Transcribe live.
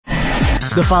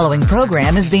The following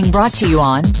program is being brought to you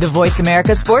on the Voice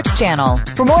America Sports Channel.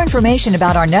 For more information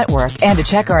about our network and to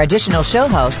check our additional show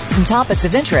hosts and topics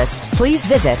of interest, please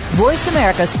visit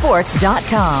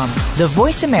voiceamericasports.com. The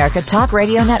Voice America Talk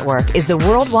Radio Network is the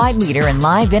worldwide leader in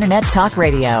live Internet talk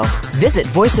radio. Visit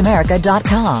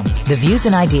voiceamerica.com. The views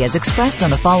and ideas expressed on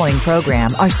the following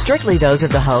program are strictly those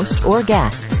of the host or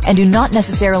guests and do not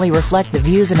necessarily reflect the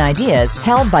views and ideas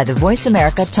held by the Voice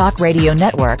America Talk Radio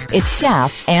Network, its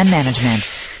staff, and management.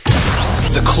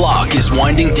 The clock is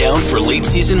winding down for late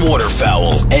season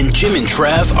waterfowl, and Jim and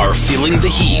Trav are feeling the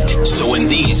heat. So in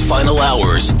these final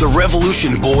hours, the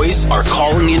Revolution boys are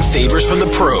calling in favors from the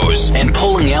pros and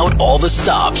pulling out all the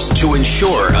stops to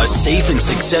ensure a safe and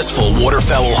successful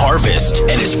waterfowl harvest.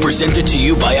 And it's presented to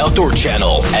you by Outdoor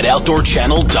Channel at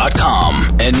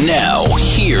OutdoorChannel.com. And now,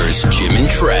 here's Jim and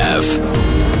Trav.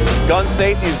 Gun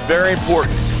safety is very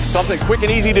important. Something quick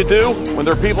and easy to do when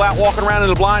there are people out walking around in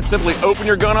the blind. Simply open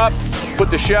your gun up, put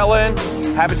the shell in,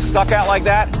 have it stuck out like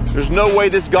that. There's no way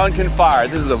this gun can fire.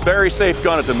 This is a very safe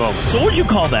gun at the moment. So what would you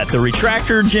call that? The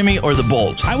retractor, Jimmy, or the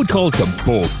bolt? I would call it the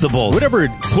bolt. The bolt. Whatever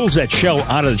pulls that shell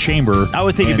out of the chamber. I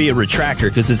would think it'd be a retractor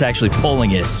because it's actually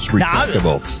pulling it. It's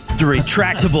retractable. The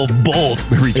retractable bolt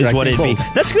is what it'd be.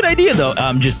 That's a good idea, though.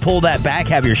 Just pull that back,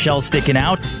 have your shell sticking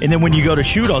out, and then when you go to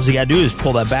shoot, all you got to do is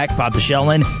pull that back, pop the shell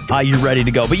in, you're ready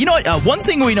to go. But you know what? One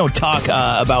thing we don't talk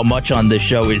about much on this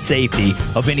show is safety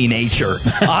of any nature.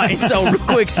 So real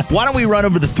quick, why don't we run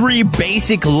over the 3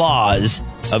 basic laws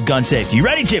of gun safety? You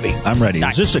ready, Jimmy? I'm ready.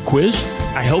 Is this a quiz?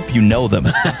 I hope you know them.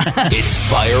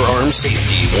 It's Firearm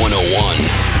Safety 101.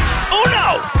 Oh,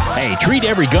 no! Hey, treat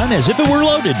every gun as if it were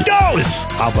loaded. Dose!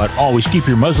 How about always keep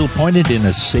your muzzle pointed in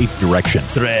a safe direction?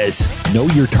 3. Know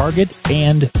your target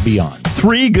and beyond.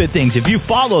 3 good things. If you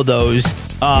follow those,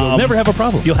 you'll never have a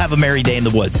problem. You'll have a merry day in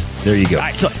the woods. There you go. All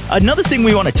right, so another thing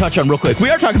we want to touch on real quick. We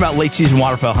are talking about late season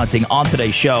waterfowl hunting on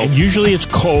today's show. And usually it's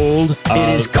cold. It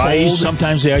is cold. Ice.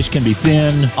 Sometimes the ice can be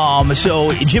thin.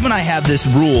 So Jim and I have this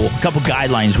rule, a couple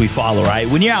guidelines we follow, right?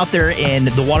 When you're out there and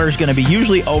the water is going to be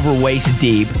usually over waist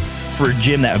deep. For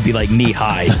Jim, that would be like knee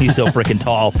high. He's so freaking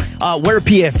tall. Wear a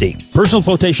PFD. Personal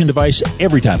flotation device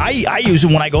every time. I use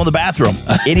them when I go in the bathroom.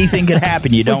 Anything could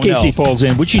happen. You don't know. In case he falls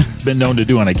in, which he's been known to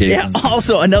do on occasion. Yeah,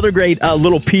 also, another great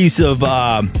little piece of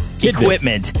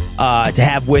equipment to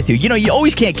have with you. You know, you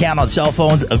always can't count on cell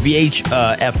phones. A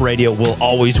VHF radio will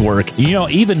always work. You know,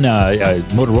 even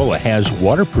Motorola has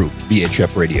waterproof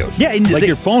VHF radios. Yeah. Like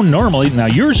your phone normally. Now,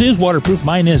 yours is waterproof.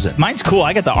 Mine isn't. Mine's cool.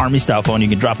 I got the Army-style phone. You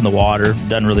can drop in the water.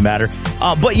 Doesn't really matter.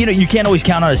 But, you know, you can't always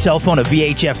count on a cell phone, a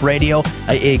VHF radio.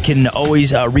 It can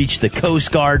always reach the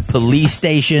Coast Guard, police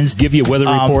stations. Give you weather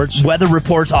reports. Weather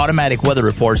reports, automatic weather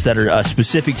reports that are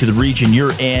specific to the region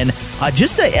you're in.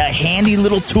 Just a handy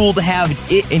little tool to have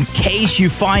in case you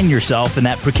find yourself in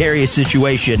that precarious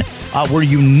situation where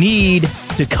you need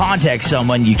to contact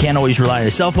someone. You can't always rely on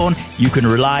a cell phone. You can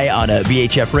rely on a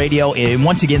VHF radio. And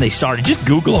once again, they started. Just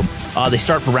Google them. They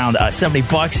start for around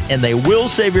 $70, and they will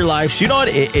save your life. So you know what?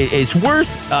 It's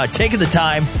worth taking the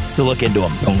time to look into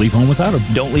them. Don't leave home without them.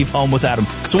 Don't leave home without them.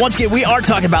 So once again, we are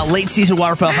talking about late season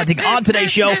waterfowl hunting on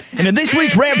today's show. And in this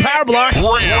week's Ram Power Block.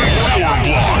 Ram Power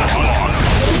Block.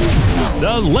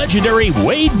 The legendary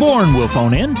Wade Bourne will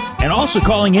phone in, and also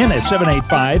calling in at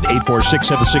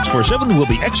 785-846-7647 will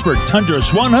be expert tundra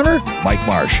swan hunter Mike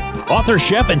Marsh, author,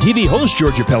 chef, and TV host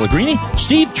Georgia Pellegrini,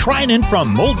 Steve Trinan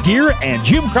from Mold Gear, and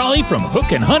Jim Crowley from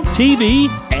Hook and Hunt TV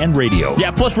and radio. Yeah,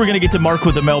 plus we're going to get to Mark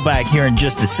with the mailbag here in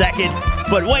just a second.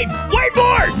 But Wade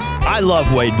Bourne! I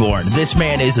love Wade Bourne. This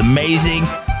man is amazing.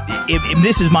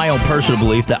 This is my own personal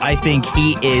belief that I think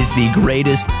he is the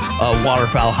greatest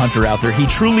waterfowl hunter out there. He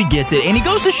truly gets it. And he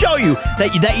goes to show you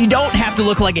that you don't have to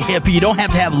look like a hippie. You don't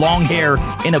have to have long hair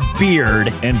and a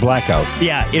beard. And blackout.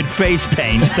 Yeah, and face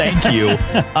paint. Thank you.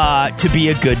 To be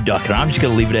a good duck hunter. I'm just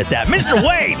going to leave it at that. Mr.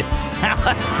 Wade!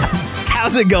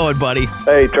 How's it going, buddy?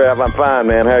 Hey, Trav, I'm fine,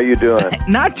 man. How you doing?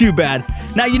 Not too bad.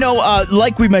 Now, you know,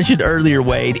 like we mentioned earlier,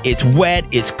 Wade, it's wet,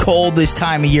 it's cold this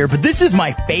time of year, but this is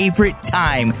my favorite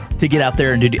time to get out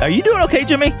there and do. Are you doing okay,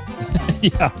 Jimmy?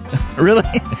 Yeah. Really?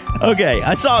 Okay.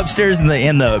 I saw upstairs in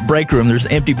the break room, there's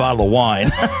an empty bottle of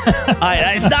wine.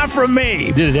 It's not from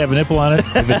me. Did it have a nipple on it?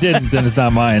 If it didn't, then it's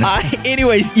not mine.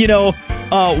 Anyways, you know,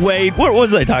 Wade, what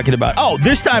was I talking about? Oh,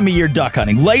 this time of year duck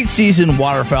hunting. Late season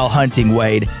waterfowl hunting,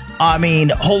 Wade. I mean,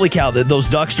 holy cow, those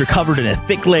ducks are covered in a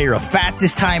thick layer of fat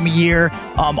this time of year.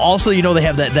 Also, you know, they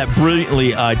have that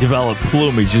brilliantly developed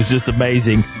plumage. It's just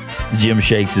amazing. Jim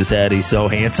shakes his head. He's so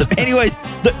handsome. Anyways,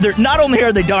 they're not only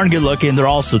are they darn good looking, they're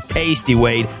also tasty,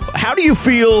 Wade. How do you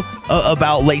feel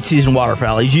about late season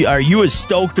waterfowl? Are you as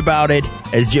stoked about it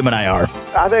as Jim and I are?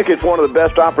 I think it's one of the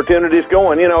best opportunities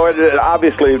going.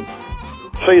 Obviously,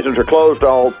 seasons are closed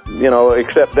all,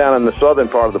 except down in the southern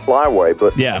part of the flyway.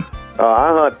 But yeah. I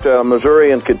hunt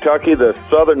Missouri and Kentucky. The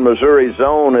southern Missouri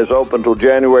zone is open till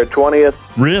January 20th.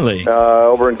 Really?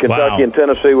 Over in Kentucky and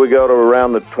Tennessee, we go to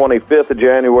around the 25th of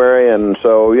January. And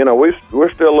so,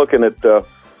 we're still looking at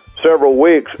several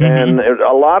weeks. And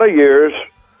a lot of years,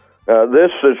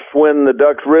 this is when the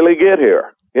ducks really get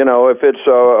here. If it's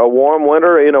a warm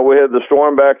winter, we had the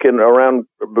storm back in around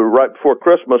right before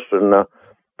Christmas and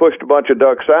pushed a bunch of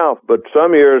ducks south. But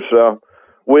some years,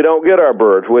 we don't get our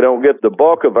birds. We don't get the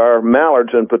bulk of our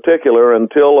mallards in particular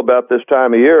until about this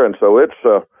time of year. And so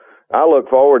I look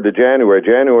forward to January.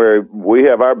 January, we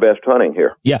have our best hunting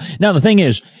here. Yeah. Now, the thing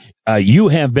is, you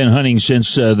have been hunting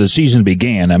since the season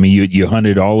began. I mean, you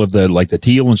hunted all of the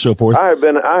teal and so forth. I have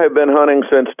been hunting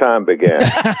since time began.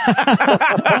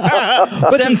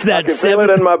 Since that I can feel it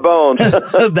in my bones.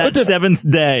 That seventh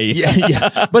day.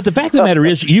 Yeah. But the fact of the matter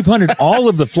is, you've hunted all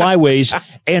of the flyways,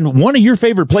 and one of your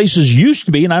favorite places used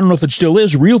to be, and I don't know if it still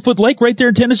is, Reelfoot Lake right there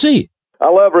in Tennessee. I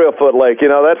love Reelfoot Lake.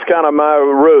 That's kind of my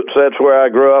roots. That's where I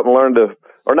grew up and learned to,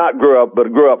 or not grew up,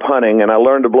 but grew up hunting, and I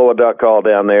learned to blow a duck call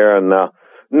down there. And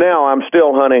now I'm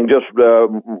still hunting, just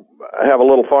have a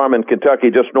little farm in Kentucky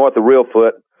just north of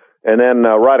Reelfoot, and then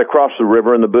right across the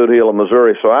river in the Boot Heel of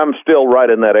Missouri. So I'm still right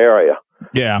in that area.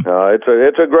 Yeah.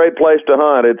 It's a great place to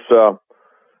hunt. It's,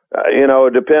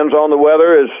 it depends on the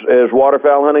weather as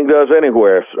waterfowl hunting does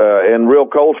anywhere. In real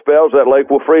cold spells, that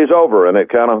lake will freeze over, and it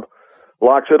kind of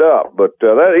locks it up. But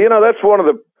that's one of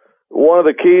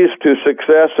the keys to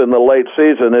success in the late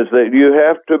season is that you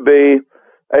have to be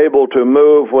able to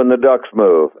move when the ducks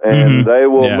move, and they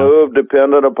will move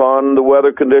dependent upon the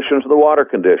weather conditions and the water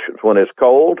conditions. When it's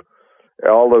cold,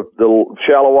 all the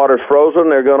shallow water's frozen,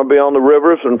 they're going to be on the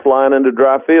rivers and flying into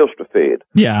dry fields to feed.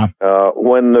 Yeah.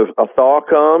 When a thaw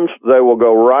comes, they will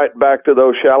go right back to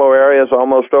those shallow areas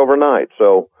almost overnight.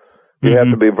 So you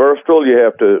have to be versatile, you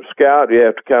have to scout, you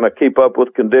have to kind of keep up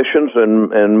with conditions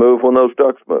and move when those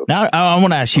ducks move. Now, I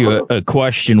want to ask you a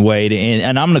question, Wade,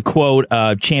 and I'm going to quote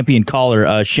champion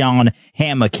caller Sean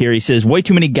Hammock here. He says, way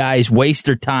too many guys waste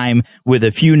their time with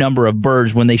a few number of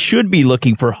birds when they should be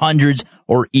looking for hundreds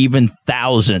or even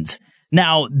thousands.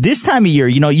 Now, this time of year,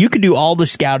 you could do all the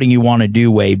scouting you want to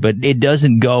do, Wade, but it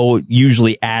doesn't go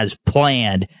usually as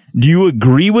planned. Do you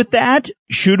agree with that?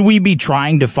 Should we be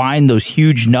trying to find those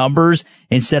huge numbers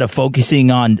instead of focusing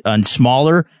on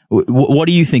smaller? What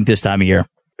do you think this time of year?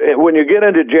 When you get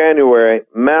into January,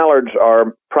 mallards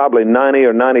are probably 90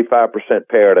 or 95%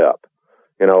 paired up.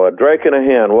 A drake and a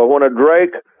hen. Well, when a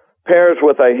drake pairs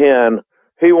with a hen,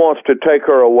 he wants to take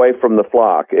her away from the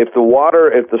flock. If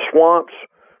the swamps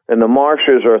and the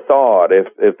marshes are thawed,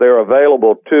 if they're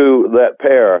available to that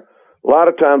pair, a lot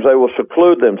of times they will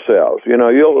seclude themselves.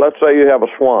 Let's say you have a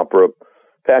swamp or a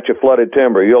patch of flooded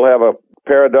timber. You'll have a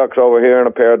pair of ducks over here and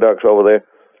a pair of ducks over there.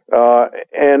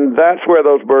 And that's where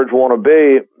those birds want to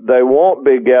be. They won't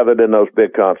be gathered in those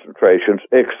big concentrations,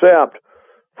 except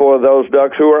for those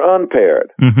ducks who are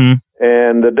unpaired.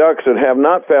 And the ducks that have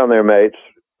not found their mates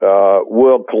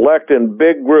will collect in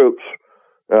big groups.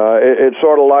 It's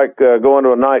sort of like going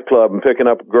to a nightclub and picking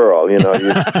up a girl. You got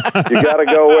to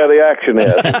go where the action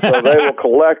is. So they will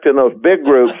collect in those big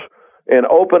groups in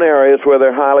open areas where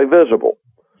they're highly visible.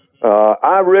 I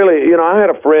had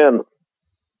a friend,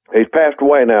 he's passed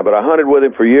away now, but I hunted with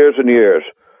him for years and years.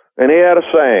 And he had a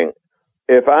saying,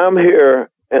 if I'm here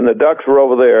and the ducks are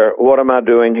over there, what am I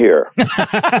doing here?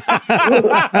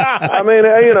 I mean,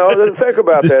 think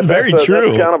about that. Very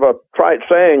true. That's kind of a trite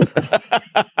saying.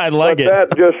 I like it.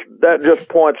 That just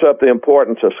points up the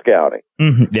importance of scouting.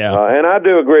 Yeah. And I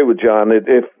do agree with John.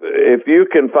 If you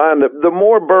can find the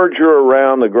more birds you're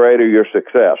around, the greater your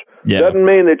success. Yeah. Doesn't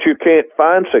mean that you can't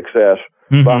find success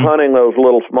by hunting those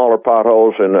little smaller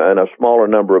potholes and a smaller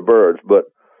number of birds, but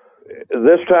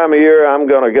this time of year, I'm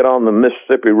going to get on the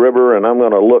Mississippi River, and I'm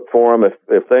going to look for them.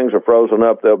 If things are frozen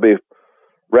up, they'll be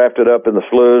rafted up in the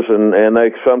sloughs, and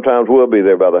they sometimes will be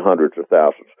there by the hundreds of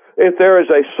thousands. If there is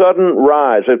a sudden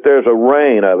rise, if there's a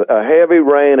rain, a heavy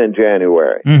rain in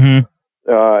January, and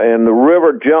the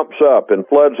river jumps up and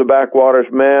floods the backwaters,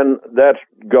 man, that's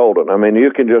golden. I mean,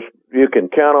 you can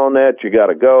count on that. You got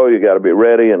to go. You got to be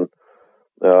ready and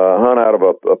hunt out of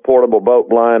a portable boat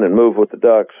blind and move with the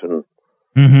ducks and.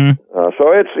 So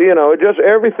it's, just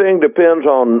everything depends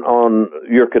on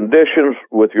your conditions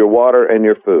with your water and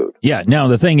your food. Yeah. Now,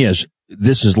 the thing is,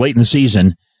 this is late in the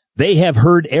season. They have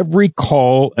heard every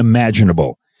call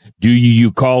imaginable. Do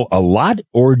you call a lot,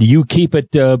 or do you keep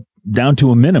it, down to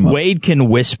a minimum. Wade can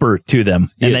whisper to them,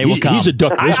 and they will come. He's a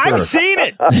duck whisperer. I've seen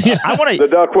it. I want The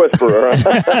duck whisperer.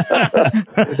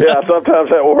 Yeah, sometimes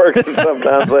that works, and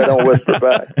sometimes they don't whisper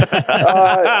back.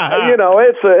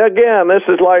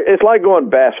 It's like going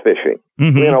bass fishing.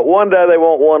 Mm-hmm. One day they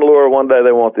want one lure, one day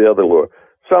they want the other lure.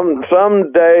 Some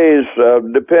days,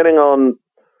 depending on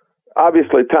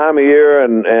obviously time of year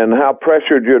and how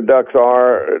pressured your ducks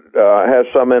are, has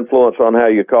some influence on how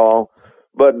you call.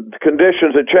 But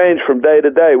conditions have changed from day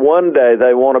to day. One day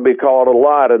they want to be called a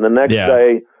lot, and the next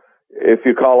day, if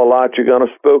you call a lot, you're going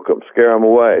to spook them, scare them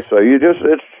away. So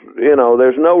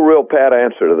there's no real pat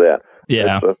answer to that.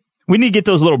 Yeah. We need to get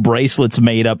those little bracelets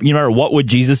made up. You know, what would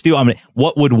Jesus do? I mean,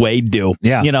 what would Wade do?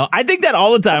 Yeah. I think that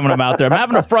all the time when I'm out there. I'm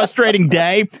having a frustrating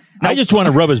day. I just want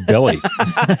to rub his belly.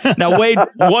 Now, Wade,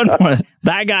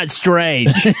 that got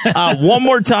strange. One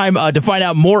more time to find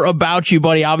out more about you,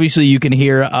 buddy. Obviously, you can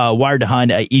hear Wired to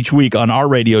Hunt each week on our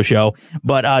radio show.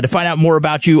 But to find out more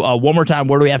about you, one more time,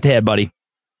 where do we have to head, buddy?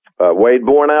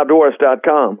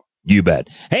 WadeBourneOutdoors.com. You bet.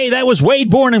 Hey, that was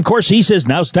Wade Bourne. And of course, he says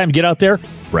now's the time to get out there,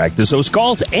 practice those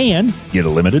calls, and get a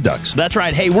limit of ducks. That's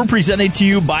right. Hey, we're presented to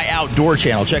you by Outdoor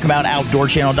Channel. Check them out,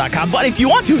 outdoorchannel.com. But if you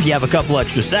want to, if you have a couple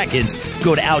extra seconds,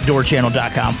 go to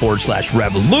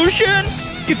outdoorchannel.com/revolution.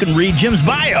 You can read Jim's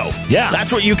bio. Yeah.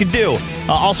 That's what you can do.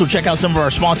 Also, check out some of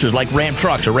our sponsors like Ram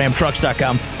Trucks or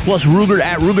ramtrucks.com, plus Ruger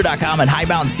at Ruger.com, and High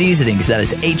Mountain Seasonings. That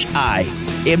is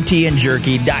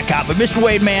HIMTNJerky.com. But Mr.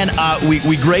 Wade, man,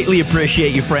 we greatly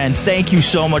appreciate you, friend. Thank you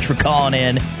so much for calling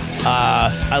in.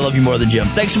 I love you more than Jim.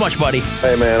 Thanks so much, buddy.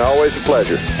 Hey, man, always a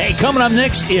pleasure. Hey, coming up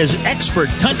next is expert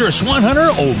tundra swan hunter,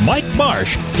 old Mike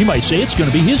Marsh. You might say it's going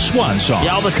to be his swan song.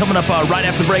 Yeah, all that's coming up right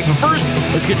after the break. But first,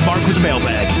 let's get to Mark with the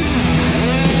mailbag.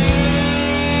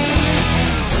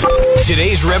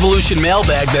 Today's Revolution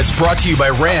mailbag that's brought to you by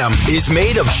Ram is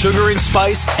made of sugar and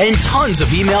spice and tons of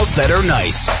emails that are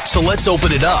nice. So let's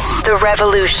open it up. The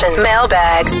Revolution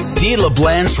mailbag. Dee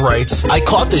LeBlance writes, I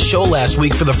caught the show last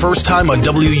week for the first time on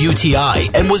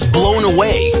WUTI and was blown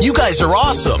away. You guys are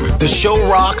awesome. The show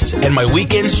rocks and my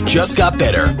weekends just got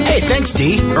better. Hey, thanks,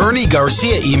 Dee. Ernie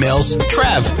Garcia emails,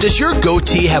 Trav, does your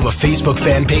goatee have a Facebook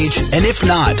fan page? And if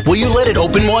not, will you let it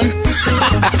open one?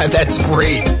 That's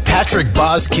great. Patrick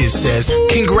Boskiz says,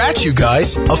 congrats, you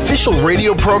guys. Official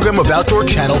radio program of Outdoor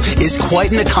Channel is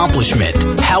quite an accomplishment.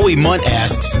 Howie Munt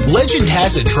asks, legend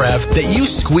has it, Trav, that you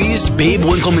squeezed Babe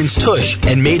Winkleman's tush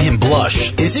and made him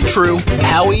blush. Is it true?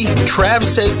 Howie, Trav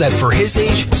says that for his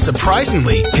age,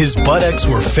 surprisingly, his buttocks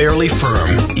were fairly firm.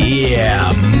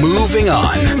 Yeah, moving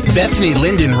on. Bethany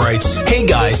Linden writes, hey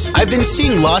guys, I've been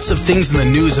seeing lots of things in the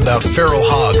news about feral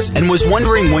hogs and was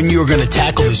wondering when you were going to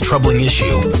tackle this troubling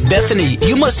issue. Bethany,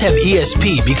 you must have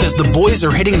ESP because the boys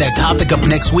are hitting that topic up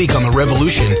next week on The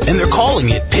Revolution, and they're calling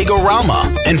it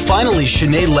Pigorama. And finally,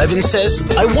 Shanae Levin says,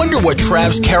 I wonder what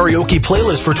Trav's karaoke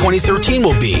playlist for 2013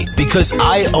 will be, because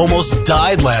I almost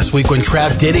died last week when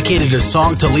Trav dedicated a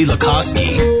song to Lee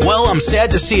Lakoski. Well, I'm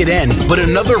sad to see it end, but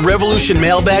another Revolution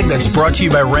mailbag that's brought to you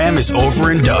by Ram is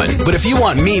over and done. But if you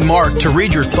want me, Mark, to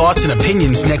read your thoughts and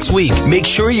opinions next week, make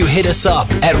sure you hit us up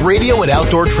at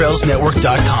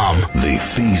radio@outdoortrailsnetwork.com. They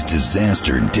face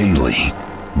disaster daily.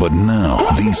 But now,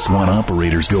 these SWAT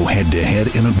operators go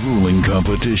head-to-head in a grueling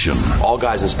competition. All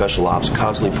guys in special ops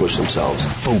constantly push themselves.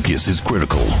 Focus is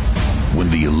critical. When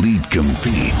the elite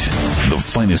compete, the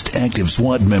finest active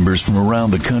SWAT members from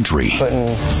around the country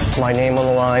putting my name on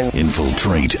the line.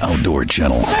 Infiltrate Outdoor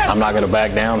Channel. I'm not going to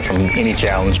back down from any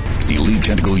challenge. Elite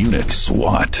Tactical Unit,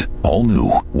 SWAT. All new,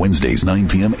 Wednesdays 9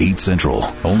 p.m., 8 Central.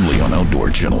 Only on Outdoor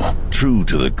Channel. True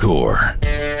to the core.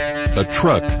 A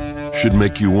truck should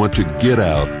make you want to get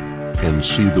out and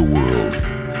see the world.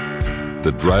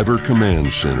 The Driver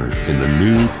Command Center in the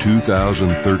new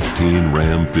 2013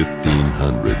 Ram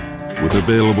 1500 with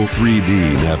available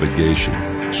 3D navigation,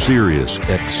 Sirius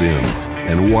XM,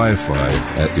 and Wi-Fi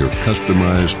at your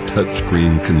customized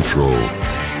touchscreen control.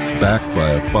 Backed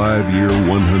by a 5-year,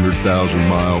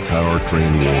 100,000-mile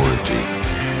powertrain warranty.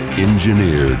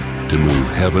 Engineered to move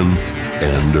heaven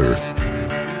and earth.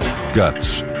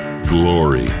 Guts,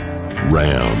 glory,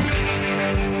 Ram.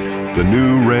 The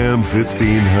new Ram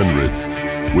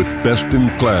 1500 with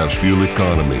best-in-class fuel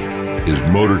economy is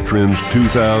Motor Trend's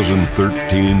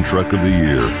 2013 Truck of the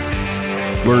Year.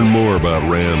 Learn more about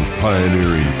Ram's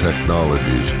pioneering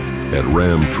technologies at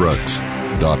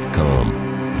ramtrucks.com.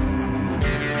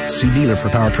 See dealer for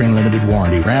Powertrain Limited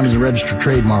Warranty. Ram is a registered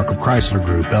trademark of Chrysler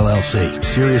Group, LLC.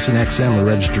 Sirius and XM are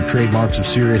registered trademarks of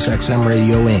Sirius XM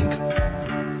Radio, Inc.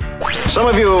 Some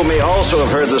of you may also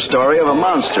have heard the story of a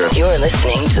monster. You're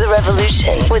listening to The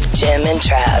Revolution with Jim and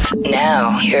Trav.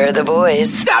 Now, here are the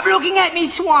boys. Stop looking at me,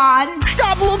 Swan.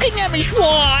 Stop looking at me,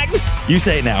 Swan. You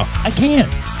say it now. I can't.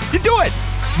 You do it.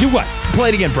 Do what? Play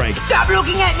it again, Frank. Stop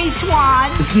looking at me, Swan.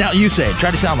 Now you say it.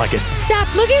 Try to sound like it.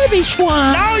 Stop looking at me,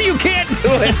 Swan. No, you can't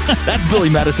do it. That's Billy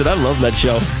Madison. I love that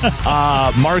show.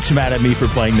 Mark's mad at me for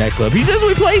playing that clip. He says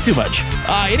we play too much.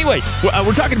 Anyways,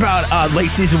 we're talking about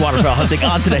late season waterfowl hunting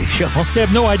on today's show. They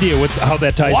have no idea how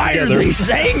that ties Why together. Why are they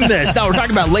saying this? No, we're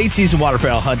talking about late season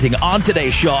waterfowl hunting on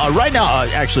today's show. Right now,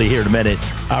 actually here in a minute,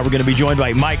 we're going to be joined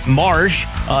by Mike Marsh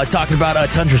talking about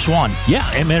Tundra Swan. Yeah,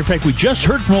 and matter of fact, we just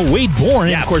heard from Wade Bourne.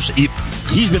 Yeah. And of course,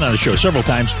 he's been on the show several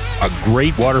times. A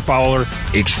great waterfowler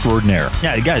extraordinaire.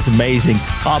 Yeah, the guy's amazing.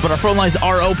 But our phone lines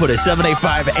are open at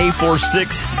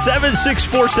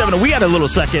 785-846-7647. We got a little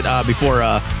second before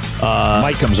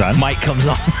Mike comes on.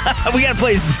 We got to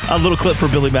play a little clip for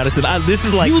Billy Madison. This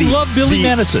is like you love Billy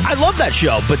Madison. I love that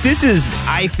show, but this is,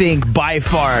 I think, by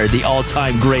far the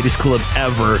all-time greatest clip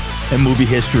ever in movie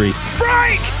history.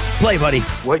 Frank! Play, buddy.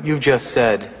 What you just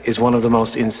said is one of the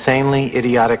most insanely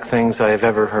idiotic things I have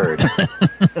ever heard.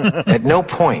 At no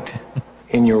point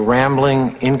in your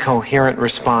rambling, incoherent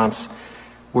response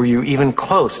were you even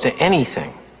close to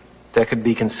anything that could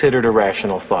be considered a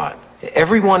rational thought.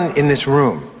 Everyone in this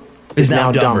room is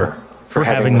now dumber for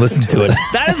having listened to it.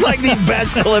 That is like the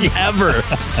best clip ever.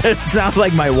 It sounds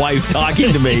like my wife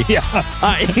talking to me. Yeah.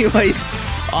 Anyways,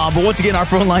 but once again, our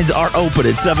phone lines are open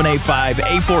at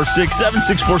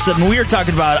 785-846-7647. We are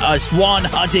talking about swan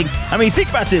hunting. I mean, think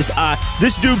about this.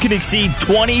 This dude can exceed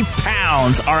 20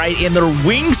 pounds, all right, and their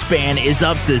wingspan is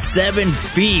up to 7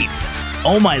 feet.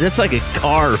 Oh my, that's like a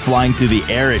car flying through the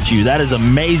air at you. That is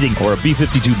amazing. Or a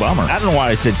B-52 bomber. I don't know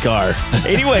why I said car.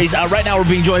 Anyways, right now we're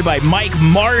being joined by Mike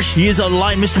Marsh. He is on the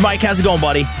line. Mr. Mike, how's it going,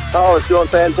 buddy? Oh, it's going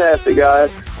fantastic, guys.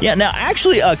 Yeah, now,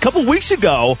 actually, a couple weeks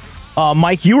ago,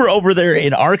 Mike, you were over there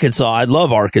in Arkansas. I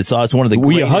love Arkansas. It's one of the greatest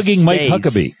Were you hugging states. Mike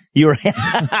Huckabee? You were,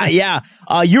 yeah.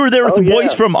 You were there with the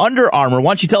boys from Under Armour.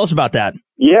 Why don't you tell us about that?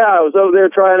 Yeah, I was over there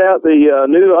trying out the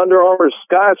new Under Armour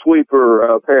Sky Sweeper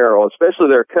apparel, especially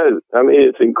their coat. I mean,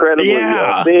 it's incredibly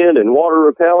thin and water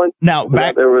repellent. Now,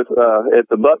 back there was at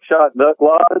the Buckshot Duck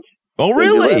Lodge. Oh,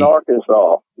 really? In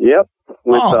Arkansas. Yep.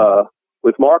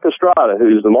 With Mark Estrada,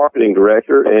 who's the marketing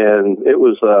director, and it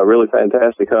was a really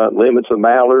fantastic hunt. Limits of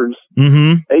mallards,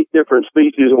 8 different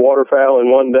species of waterfowl in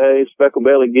one day,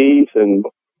 speckled-bellied geese, and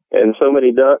so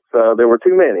many ducks. There were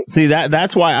too many. See,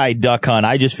 that's why I duck hunt.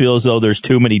 I just feel as though there's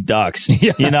too many ducks.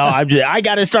 Yeah. You know, I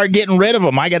got to start getting rid of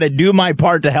them. I got to do my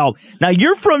part to help. Now,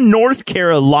 you're from North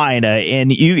Carolina,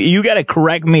 and you got to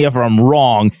correct me if I'm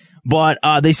wrong. But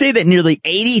they say that nearly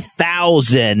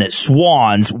 80,000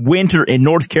 swans winter in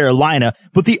North Carolina,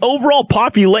 but the overall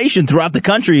population throughout the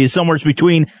country is somewhere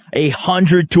between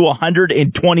 100 to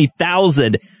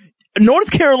 120,000. North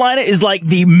Carolina is like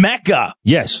the Mecca,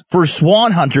 yes, for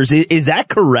swan hunters. Is that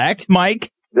correct,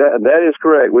 Mike? That is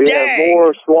correct. We have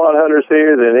more swan hunters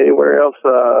here than anywhere else,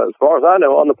 as far as I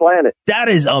know, on the planet. That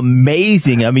is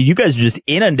amazing. I mean, you guys are just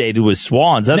inundated with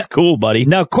swans. That's cool, buddy.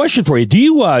 Now, question for you. Do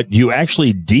you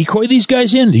actually decoy these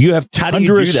guys in? Do you have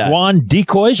Tundra swan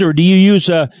decoys, or do you use,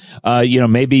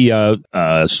 maybe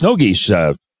snow geese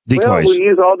decoys? Well, we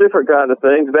use all different kinds of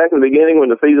things. Back in the beginning when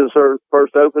the season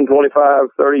first opened 25,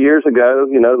 30 years ago,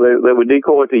 they would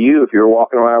decoy to you if you were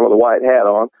walking around with a white hat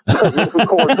on. Of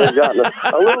course, they've gotten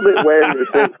a little bit warier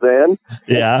since then.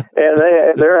 Yeah. And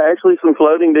there are actually some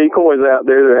floating decoys out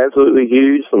there. They're absolutely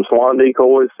huge, some swan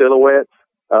decoys, silhouettes.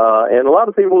 And a lot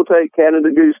of people will take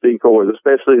Canada goose decoys,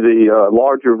 especially the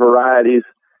larger varieties.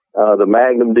 The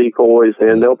Magnum decoys,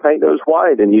 and they'll paint those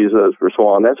white and use those for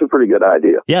swan. That's a pretty good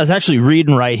idea. Yeah, I was actually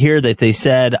reading right here that they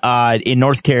said in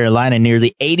North Carolina,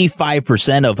 nearly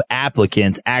 85% of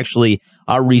applicants actually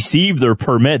receive their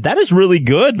permit. That is really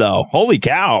good, though. Holy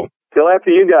cow. Till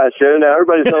after you guys show, now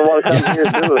everybody's going to want to come here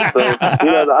and do it. So,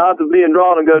 the odds of being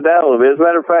drawn will go down a little bit. As a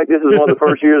matter of fact, this is one of the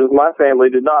first years that my family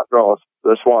did not draw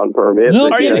the swan permit. No,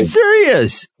 are you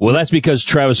serious? Well, that's because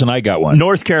Travis and I got one.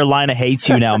 North Carolina hates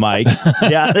you now, Mike.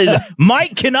 Yeah,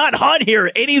 Mike cannot hunt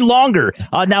here any longer.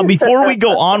 Now, before we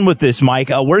go on with this, Mike,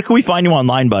 where can we find you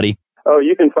online, buddy? Oh,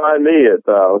 you can find me at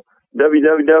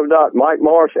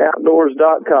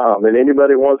www.mikemarshoutdoors.com. And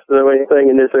anybody wants to know anything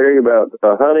in this area about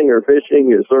hunting or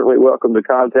fishing is certainly welcome to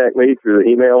contact me through the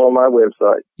email on my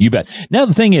website. You bet. Now,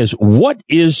 the thing is, what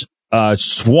is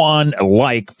swan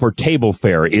like for table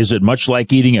fare? Is it much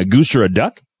like eating a goose or a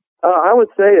duck? I would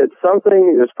say it's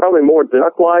something that's probably more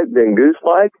duck-like than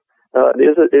goose-like.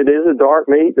 It is a dark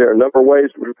meat. There are a number of ways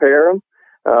to prepare them.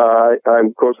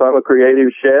 Of course, I'm a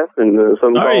creative chef, and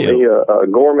some call me a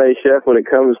gourmet chef when it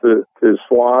comes to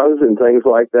swans and things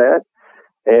like that.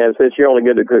 And since you only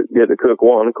get to cook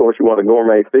one, of course, you want a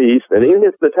gourmet feast. And even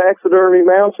if the taxidermy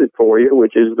mounts it for you,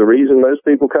 which is the reason most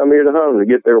people come here to hunt, to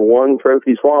get their one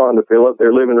trophy swan to fill up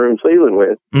their living room ceiling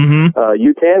with,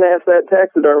 you can ask that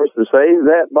taxidermist to save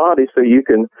that body so you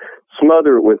can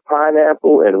smother it with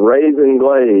pineapple and raisin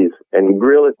glaze and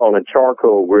grill it on a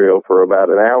charcoal grill for about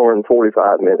an hour and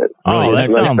 45 minutes. Oh,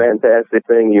 that's the most fantastic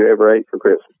thing you ever ate for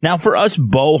Christmas. Now, for us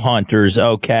bow hunters,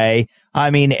 okay,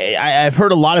 I mean, I've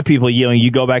heard a lot of people,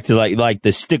 you go back to like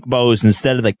the stick bows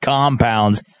instead of the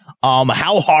compounds.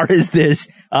 How hard is this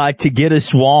to get a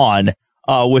swan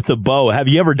with a bow? Have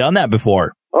you ever done that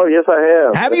before? Oh, yes, I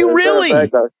have. Have you really? In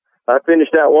fact, I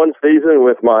finished out one season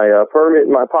with my permit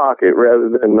in my pocket rather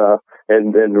than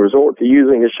and resort to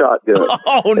using a shotgun.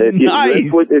 Oh,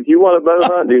 nice! If you want a bow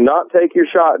hunt, do not take your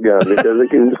shotgun because it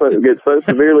can get so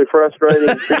severely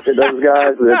frustrating to those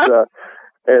guys that.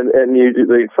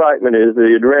 The excitement is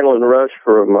the adrenaline rush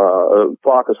from a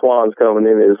flock of swans coming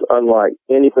in is unlike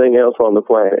anything else on the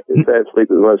planet. It's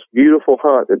absolutely the most beautiful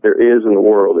hunt that there is in the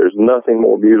world. There's nothing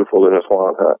more beautiful than a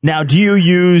swan hunt. Now, do you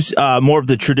use more of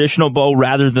the traditional bow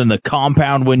rather than the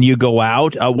compound when you go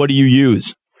out? What do you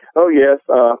use? Oh, yes.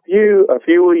 A few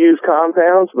will use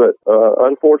compounds, but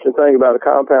unfortunate thing about a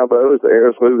compound bow is the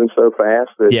arrow's moving so fast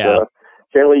that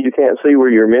generally you can't see where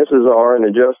your misses are and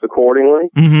adjust accordingly.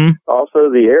 Also,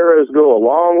 the arrows go a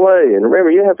long way, and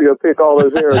remember, you have to go pick all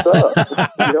those arrows up.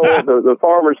 You don't want the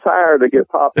farmer's tire to get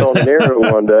popped on an arrow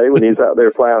one day when he's out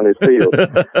there plowing his field.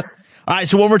 All right,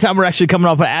 so one more time, we're actually coming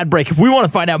off an ad break. If we want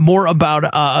to find out more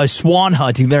about swan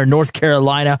hunting there in North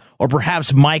Carolina, or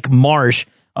perhaps Mike Marsh,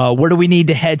 where do we need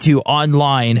to head to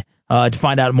online to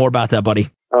find out more about that, buddy?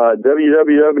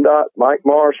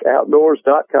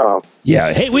 www.MikeMarshOutdoors.com.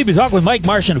 Yeah. Hey, we've been talking with Mike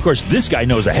Marsh, and of course, this guy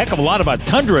knows a heck of a lot about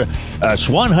tundra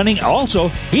swan hunting. Also,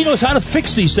 he knows how to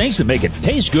fix these things to make it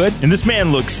taste good. And this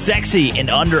man looks sexy in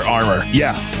Under Armour.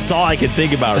 Yeah. That's all I can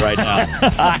think about right now.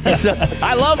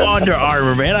 I love Under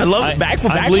Armour, man. I love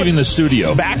I'm leaving the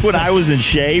studio. Back when I was in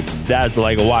shape, that's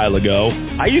like a while ago,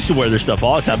 I used to wear their stuff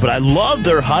all the time, but I love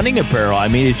their hunting apparel. I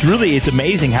mean, it's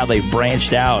amazing how they've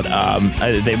branched out.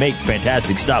 They make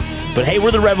fantastic stuff. But hey,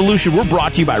 we're the Revolution. We're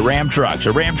brought to you by Ram Trucks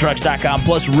or RamTrucks.com,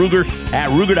 plus Ruger at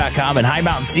Ruger.com, and High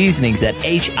Mountain Seasonings at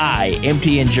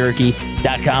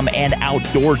HIMTNJerky.com, and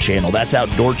Outdoor Channel. That's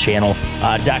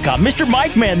OutdoorChannel.com. Mr.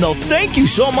 Mike, man, though, thank you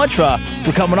so much for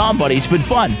coming on, buddy. It's been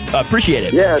fun. Appreciate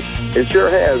it. Yeah, it sure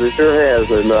has. It sure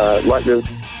has. And I'd like to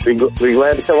be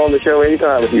glad to come on the show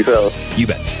anytime with you fellas. You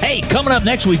bet. Hey, coming up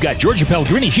next, we've got Georgia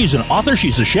Pellegrini. She's an author,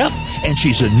 she's a chef, and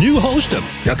she's a new host of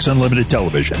Ducks Unlimited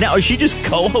Television. Now, is she just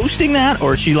co-hosting that,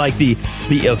 or is she like the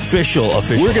official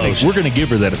host? We're gonna give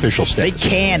her that official status. They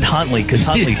canned Huntley because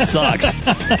Huntley sucks.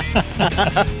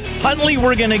 Huntley,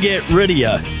 we're gonna get rid of you,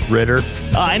 Ritter.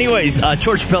 Anyways,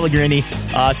 Georgia Pellegrini,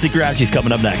 stick around. She's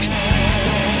coming up next.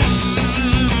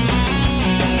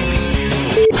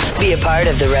 Be a part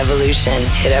of the revolution.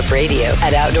 Hit up radio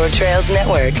at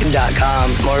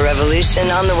OutdoorTrailsNetwork.com. More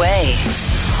revolution on the way.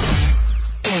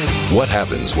 What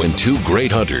happens when two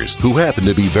great hunters who happen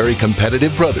to be very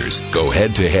competitive brothers go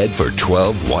head-to-head for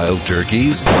 12 wild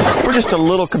turkeys? We're just a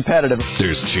little competitive.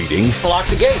 There's cheating. Lock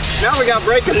the gate. Now we got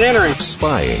breaking and entering.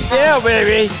 Spying. Yeah,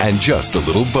 baby. And just a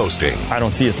little boasting. I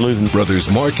don't see us losing. Brothers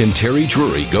Mark and Terry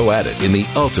Drury go at it in the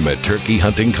ultimate turkey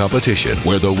hunting competition,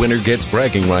 where the winner gets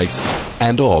bragging rights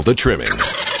and all the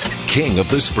trimmings. King of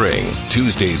the Spring,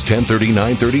 Tuesdays 10:30,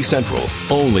 9:30 Central,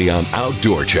 only on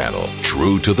Outdoor Channel.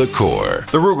 True to the core.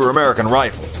 The Ruger American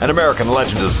Rifle. An American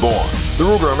legend is born. The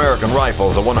Ruger American Rifle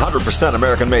is a 100%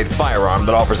 American-made firearm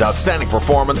that offers outstanding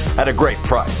performance at a great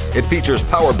price. It features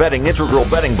power bedding integral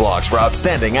bedding blocks for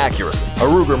outstanding accuracy, a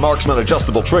Ruger Marksman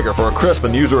adjustable trigger for a crisp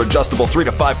and user-adjustable 3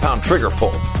 to 5 pound trigger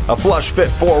pull, a flush-fit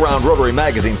 4-round rotary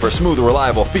magazine for smooth,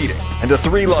 reliable feeding, and a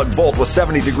 3-lug bolt with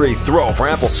 70-degree throw for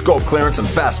ample scope clearance and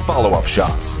fast follow-up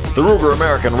shots. The Ruger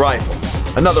American Rifle,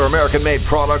 another American-made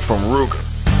product from Ruger.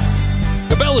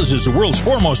 Cabela's is the world's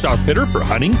foremost outfitter for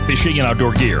hunting, fishing, and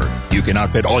outdoor gear. You can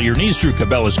outfit all your needs through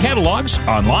Cabela's catalogs,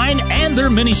 online, and their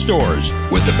mini stores.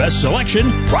 With the best selection,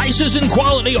 prices, and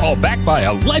quality, all backed by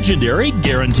a legendary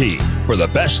guarantee. For the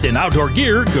best in outdoor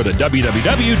gear, go to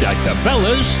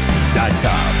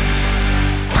www.cabela's.com.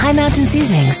 Hi High Mountain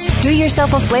Seasonings. Do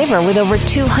yourself a flavor with over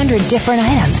 200 different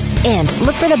items. And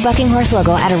look for the Bucking Horse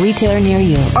logo at a retailer near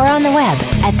you or on the web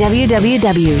at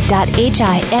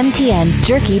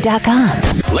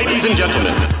www.himtnjerky.com. Ladies and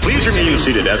gentlemen, please remain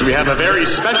seated as we have a very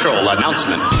special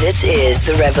announcement. This is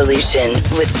The Revolution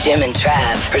with Jim and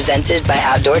Trav, presented by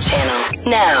Outdoor Channel.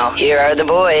 Now, here are the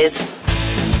boys.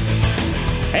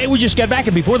 Hey, we just got back,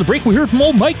 and before the break, we heard from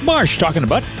old Mike Marsh talking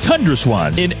about Tundra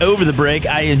Swans. And over the break,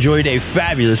 I enjoyed a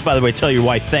fabulous, by the way, tell your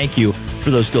wife thank you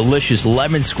for those delicious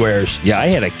lemon squares. Yeah, I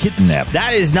had a kitten nap.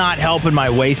 That is not helping my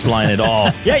waistline at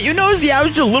all. Yeah, you noticed, it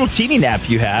was a little teeny nap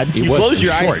you had. You closed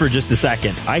your eyes for just a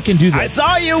second. I can do that. I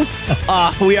saw you.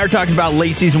 We are talking about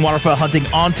late season waterfowl hunting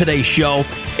on today's show.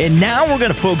 And now we're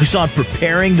going to focus on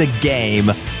preparing the game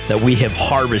that we have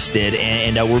harvested.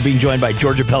 And we're being joined by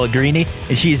Georgia Pellegrini.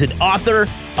 And she's an author.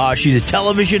 She's a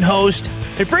television host.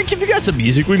 Hey, Frank, have you got some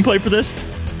music we can play for this?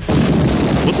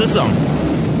 What's this song?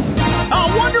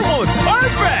 Oh, Wonder Woman.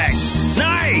 Perfect.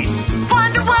 Nice.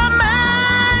 Wonder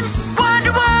Woman,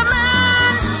 Wonder Woman.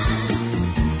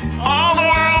 All the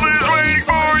world is waiting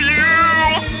for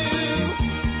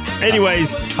you.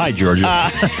 Anyways. Hi,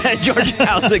 Georgia. Georgia,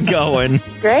 how's it going?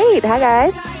 Great. Hi,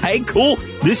 guys. Hey, cool.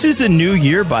 This is a new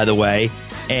year, by the way.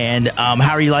 And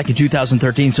how are you liking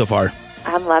 2013 so far?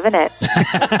 I'm loving it.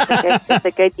 It's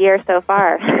a good year so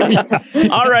far.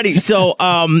 Alrighty. So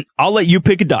I'll let you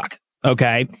pick a duck,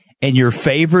 okay? And your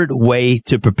favorite way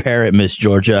to prepare it, Miss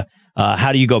Georgia,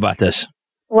 how do you go about this?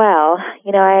 Well,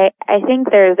 I think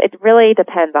it really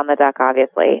depends on the duck,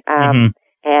 obviously. And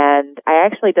I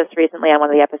actually just recently on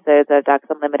one of the episodes of Ducks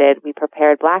Unlimited, we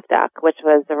prepared black duck, which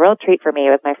was a real treat for me.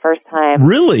 It was my first time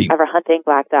ever hunting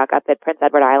black duck up at Prince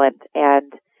Edward Island.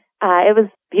 And it was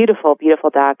beautiful,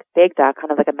 beautiful duck, big duck, kind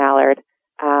of like a mallard,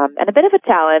 and a bit of a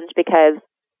challenge because,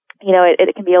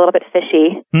 it can be a little bit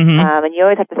fishy, and you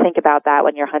always have to think about that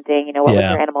when you're hunting, what was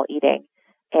your animal eating?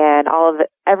 And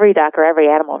every duck, or every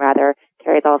animal rather,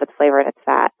 carries all of its flavor and its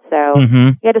fat. So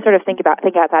you had to sort of think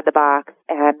outside the box,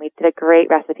 and we did a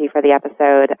great recipe for the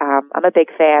episode. I'm a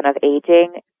big fan of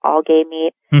aging all game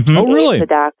meat. Oh, really? The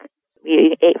duck.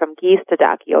 You ate from geese to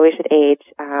duck. You always should age.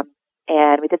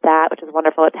 And we did that, which is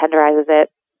wonderful. It tenderizes it.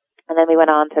 And then we went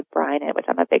on to brine it, which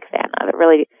I'm a big fan of. It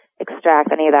really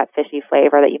extracts any of that fishy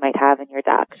flavor that you might have in your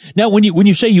duck. Now, when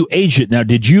you say you age it, now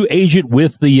did you age it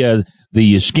with the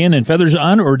skin and feathers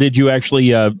on, or did you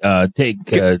actually take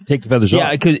the feathers off?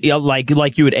 Yeah, because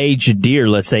like you would age a deer.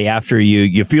 Let's say after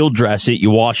you field dress it,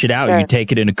 you wash it out, you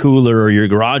take it in a cooler or your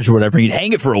garage or whatever, and you'd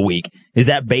hang it for a week. Is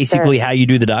that basically how you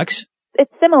do the ducks?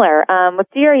 It's similar. With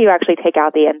deer, you actually take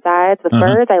out the insides. With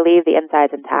birds, I leave the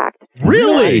insides intact.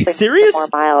 Really? Serious? More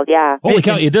mild, yeah. Holy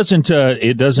cow! It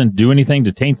doesn't do anything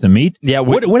to taint the meat. Yeah.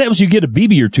 What happens if you get a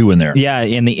BB or two in there? Yeah,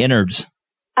 in the innards.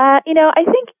 I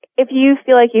think if you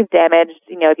feel like you've damaged,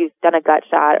 if you've done a gut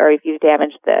shot or if you've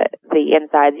damaged the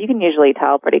insides, you can usually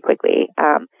tell pretty quickly.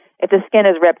 If the skin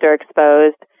is ripped or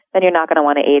exposed, then you're not going to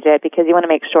want to age it because you want to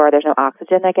make sure there's no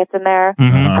oxygen that gets in there. So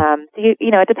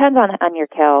it depends on your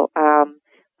kill.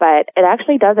 But it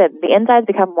actually doesn't. The insides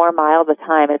become more mild with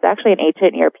time. It's actually an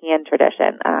ancient European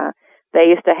tradition. They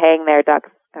used to hang their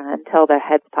ducks until their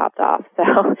heads popped off. So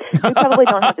we probably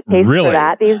don't have the taste for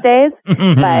that these days.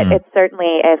 But it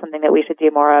certainly is something that we should do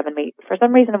more of. And for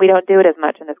some reason, we don't do it as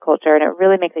much in this culture. And it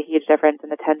really makes a huge difference in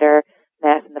the tenderness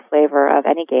and the flavor of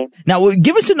any game. Now,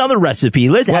 give us another recipe.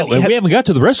 We haven't got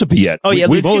to the recipe yet. Oh, yeah.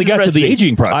 We've only got to the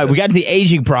aging process. All right, we got to the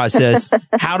aging process.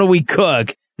 How do we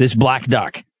cook this black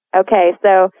duck? Okay,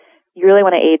 so you really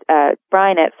want to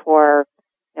brine it for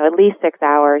at least 6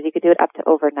 hours. You could do it up to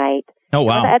overnight. Oh,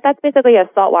 wow. That's basically a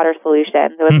saltwater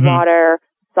solution. So it's water,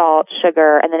 salt,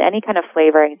 sugar, and then any kind of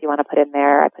flavorings you want to put in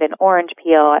there. I put in orange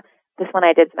peel. This one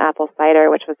I did some apple cider,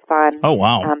 which was fun. Oh,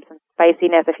 wow. Some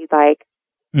spiciness if you'd like.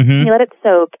 You let it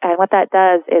soak, and what that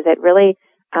does is it really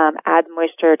adds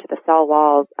moisture to the cell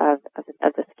walls of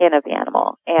the skin of the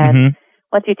animal. And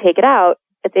once you take it out,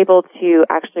 it's able to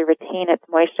actually retain its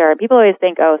moisture. And people always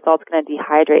think, salt's going to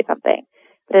dehydrate something.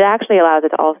 But it actually allows it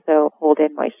to also hold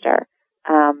in moisture.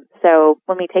 So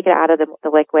when we take it out of the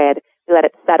liquid, we let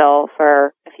it settle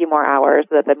for a few more hours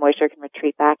so that the moisture can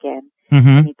retreat back in.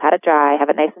 And you pat it dry, have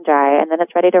it nice and dry, and then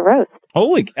it's ready to roast.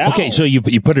 Holy cow. Okay, so you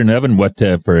put it in the oven,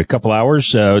 for a couple hours?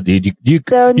 For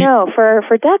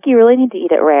duck, you really need to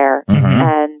eat it rare.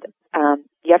 And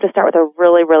you have to start with a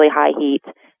really, really high heat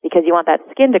because you want that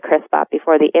skin to crisp up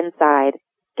before the inside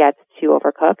gets too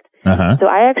overcooked. So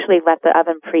I actually let the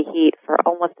oven preheat for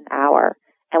almost an hour.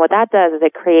 And what that does is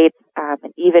it creates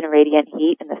an even radiant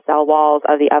heat in the cell walls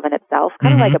of the oven itself,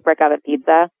 kind of like a brick oven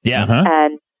pizza. Yeah.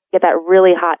 And get that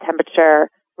really hot temperature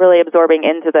really absorbing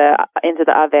into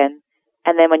the oven.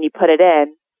 And then when you put it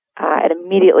in, it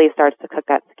immediately starts to cook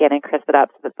that skin and crisp it up,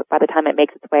 so that by the time it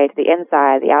makes its way to the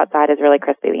inside, the outside is really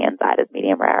crispy, the inside is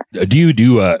medium rare. Do you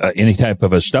do any type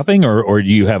of a stuffing, or do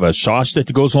you have a sauce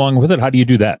that goes along with it? How do you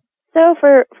do that? So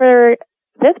for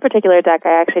this particular duck,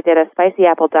 I actually did a spicy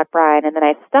apple duck brine, and then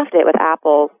I stuffed it with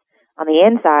apples on the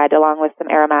inside, along with some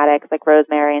aromatics like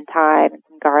rosemary and thyme and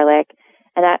some garlic,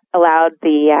 and that allowed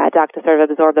the duck to sort of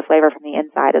absorb the flavor from the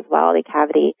inside as well, the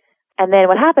cavity. And then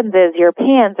what happens is your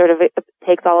pan sort of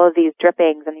takes all of these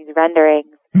drippings and these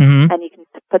renderings, and you can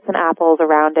put some apples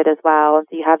around it as well. And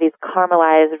so you have these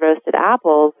caramelized roasted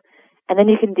apples, and then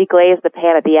you can deglaze the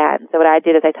pan at the end. So what I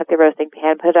did is I took the roasting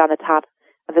pan, put it on the top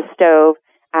of the stove,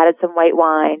 added some white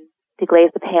wine,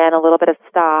 deglazed the pan, a little bit of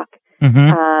stock,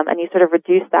 and you sort of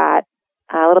reduce that,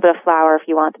 a little bit of flour if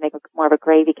you want to make more of a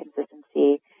gravy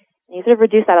consistency. And you sort of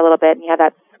reduce that a little bit, and you have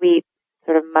that sweet,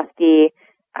 sort of musty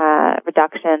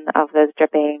reduction of those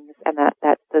drippings and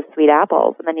those sweet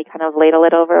apples, and then you kind of ladle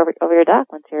it over your duck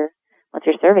once you're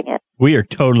serving it. We are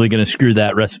totally going to screw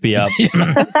that recipe up.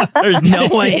 There's no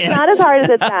way. It's not as hard as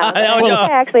it sounds. I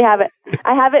actually have it.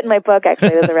 I have it in my book. Actually,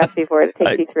 there's a recipe for it. It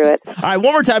takes you through it. All right,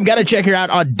 one more time. Got to check her out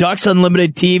on Ducks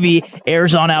Unlimited TV.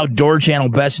 Airs on Outdoor Channel,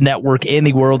 best network in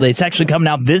the world. It's actually coming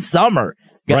out this summer.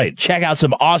 Right. Check out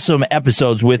some awesome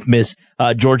episodes with Miss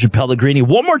Georgia Pellegrini.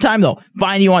 One more time, though.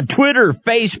 Find you on Twitter,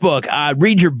 Facebook.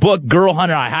 Read your book, Girl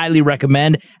Hunter. I highly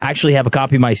recommend. I actually have a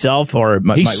copy myself.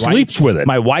 He sleeps with it.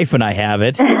 My wife and I have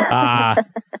it. I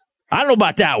don't know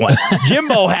about that one.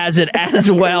 Jimbo has it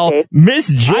as well.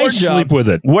 Miss Georgia. I sleep with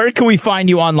it. Where can we find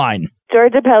you online?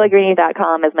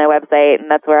 GeorgiaPellegrini.com is my website, and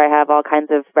that's where I have all kinds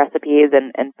of recipes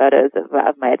and photos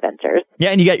of my adventures.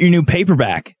 Yeah, and you got your new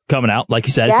paperback coming out, like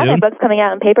you said, soon. Yeah, my book's coming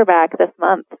out in paperback this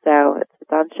month, so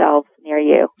it's on shelves near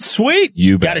you. Sweet.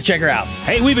 You got to check her out.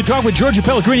 Hey, we've been talking with Georgia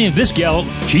Pellegrini, and this gal,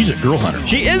 she's a girl hunter.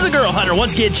 She is a girl hunter.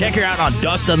 Once again, check her out on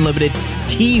Ducks Unlimited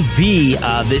TV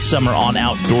this summer on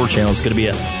Outdoor Channel. It's going to be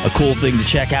a cool thing to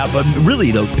check out. But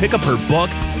really, though, pick up her book.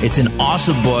 It's an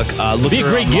awesome book. Be a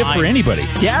great gift for anybody.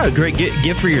 Yeah, a great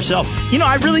gift for yourself. You know,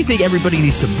 I really think everybody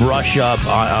needs to brush up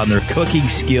on their cooking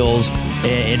skills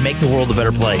and make the world a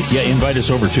better place. Yeah, invite us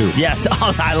over, too. Yes,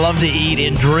 I love to eat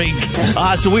and drink.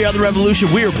 So we are The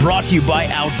Revolution. We are brought to you by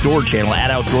Outdoor Channel at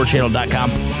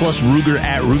OutdoorChannel.com, plus Ruger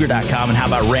at Ruger.com. And how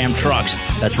about Ram Trucks?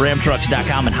 That's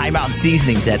RamTrucks.com, and High Mountain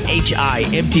Seasonings at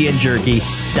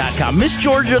HIMTNJerky.com. Miss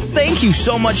Georgia, thank you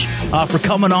so much for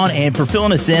coming on and for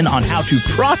filling us in on how to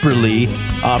properly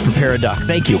prepare a duck.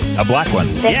 Thank you. A black one.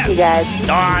 Thank you, guys.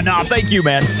 No, thank you,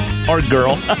 man. Or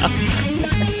girl.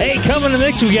 Hey, coming up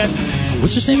next, we got...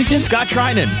 What's his name again? Scott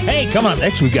Trinan. Hey, coming up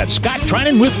next, we've got Scott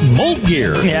Trinan with Molt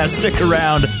Gear. Yeah, stick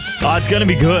around. It's going to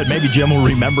be good. Maybe Jim will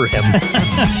remember him.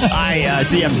 I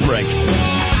see you after the break.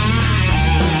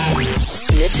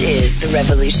 This is The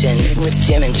Revolution with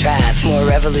Jim and Trav. More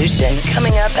Revolution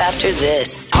coming up after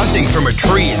this. Hunting from a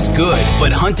tree is good,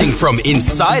 but hunting from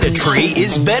inside a tree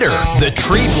is better. The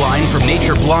Tree Blind from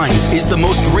Nature Blinds is the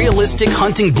most realistic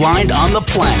hunting blind on the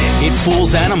planet. It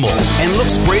fools animals and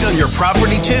looks great on your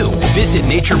property too. Visit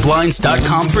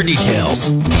natureblinds.com for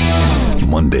details.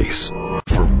 Mondays.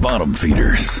 For bottom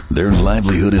feeders, their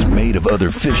livelihood is made of other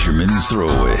fishermen's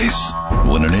throwaways.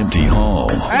 When an empty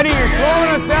haul... Eddie, you're slowing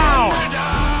us down!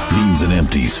 ...means an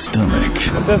empty stomach.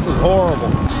 But this is horrible.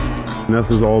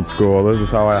 This is old school. This is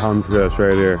how I hunt fish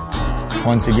right here.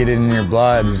 Once you get it in your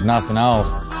blood, there's nothing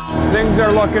else. Things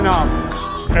are looking up.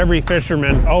 Every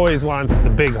fisherman always wants the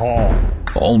big haul.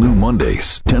 All new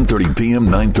Mondays, 10:30 p.m.,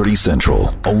 9:30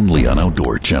 Central. Only on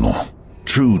Outdoor Channel.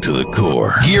 True to the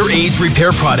core. Gear Aids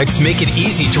repair products make it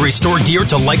easy to restore gear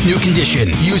to like new condition.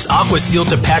 Use AquaSeal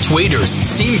to patch waders,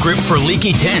 Seam Grip for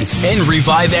leaky tents, and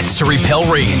Revive X to repel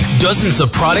rain. Dozens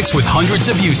of products with hundreds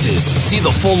of uses. See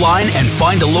the full line and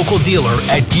find a local dealer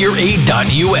at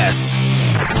gearaid.us.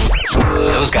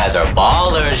 Those guys are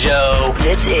ballers, yo.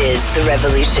 This is The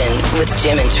Revolution with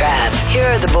Jim and Trav. Here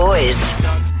are the boys.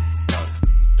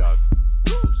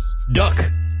 Duck,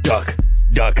 duck,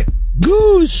 duck.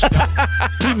 Goose.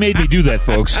 He made me do that,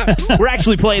 folks. We're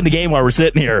actually playing the game while we're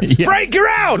sitting here. Yeah. Frank, you're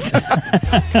out!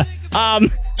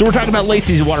 So we're talking about late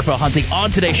season waterfowl hunting on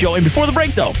today's show. And before the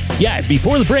break, though. Yeah,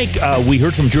 before the break, we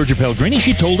heard from Georgia Pellegrini.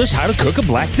 She told us how to cook a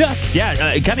black duck.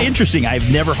 Yeah, kind of interesting.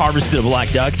 I've never harvested a black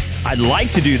duck. I'd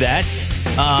like to do that.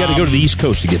 You got to go to the East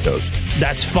Coast to get those.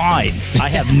 That's fine. I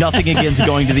have nothing against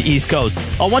going to the East Coast.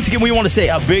 Once again, we want to say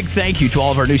a big thank you to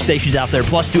all of our new stations out there,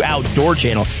 plus to Outdoor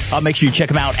Channel. Make sure you check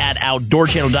them out at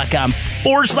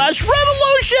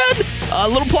outdoorchannel.com/revolution. A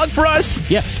little plug for us.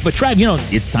 Yeah, but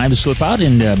Trav, it's time to slip out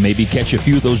and maybe catch a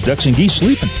few of those ducks and geese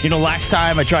sleeping. Last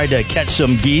time I tried to catch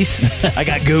some geese, I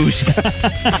got goosed.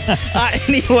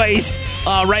 Anyways,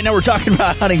 right now we're talking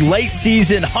about hunting late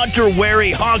season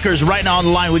hunter-wary honkers. Right now on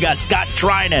the line, we got Scott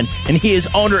Trinan, and he is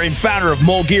owner and founder of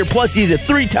Molt Gear. Plus, he's a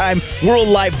 3-time World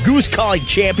Live Goose Calling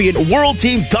Champion, World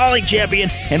Team Calling Champion,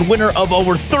 and winner of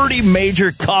over 30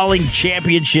 major calling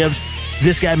championships.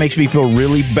 This guy makes me feel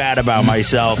really bad about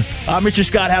myself. Mr.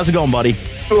 Scott, how's it going, buddy?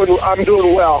 I'm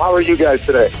doing well. How are you guys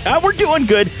today? We're doing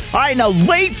good. All right, now,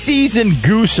 late season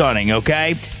goose hunting,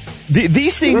 okay?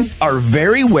 These things are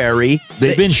very wary.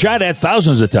 They've been shot at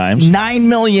thousands of times. 9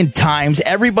 million times.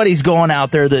 Everybody's going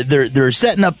out there. They're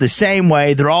setting up the same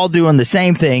way. They're all doing the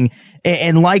same thing.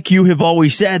 And like you have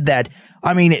always said that,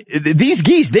 these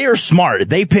geese, they are smart.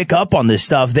 They pick up on this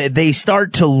stuff. They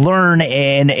start to learn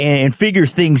and figure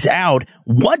things out.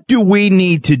 What do we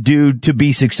need to do to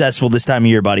be successful this time of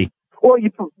year, buddy? Well,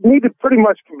 you need to pretty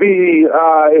much be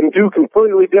and do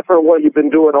completely different what you've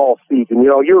been doing all season.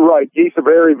 You're right. Geese are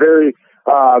very, very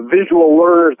visual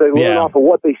learners. They learn off of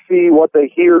what they see, what they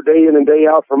hear day in and day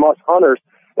out from us hunters.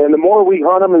 And the more we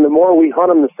hunt them and the more we hunt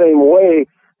them the same way,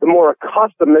 the more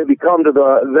accustomed they become to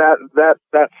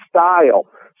that style.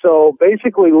 So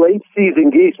basically, late season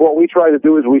geese, what we try to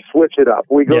do is we switch it up.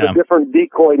 We go to different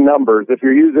decoy numbers. If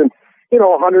you're using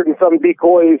 100 and some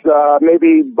decoys,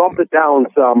 maybe bump it down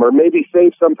some, or maybe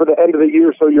save some for the end of the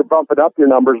year so you're bumping up your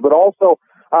numbers. But also,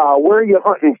 where are you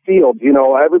hunting fields?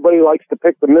 Everybody likes to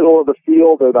pick the middle of the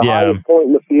field or the highest point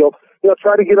in the field.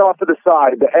 Try to get off to the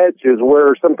side, the edges,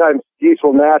 where sometimes geese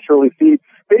will naturally feed.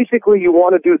 Basically, you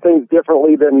want to do things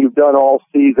differently than you've done all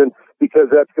season, because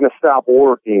that's going to stop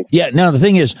working. Yeah. Now, the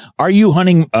thing is, are you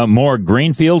hunting more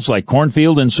grain fields like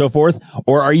cornfield and so forth,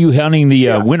 or are you hunting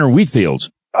the winter wheat fields?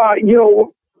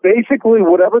 Basically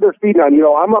whatever they're feeding on.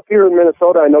 I'm up here in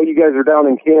Minnesota. I know you guys are down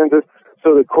in Kansas.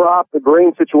 So the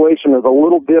grain situation is a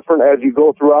little different as you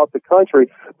go throughout the country.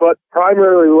 But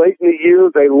primarily late in the year,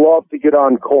 they love to get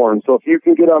on corn. So if you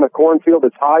can get on a cornfield,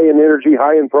 it's high in energy,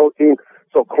 high in protein.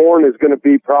 So corn is going to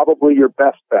be probably your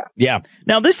best bet. Yeah.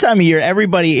 Now, this time of year,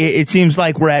 everybody, it seems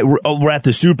like we're at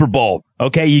the Super Bowl.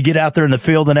 Okay. You get out there in the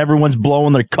field and everyone's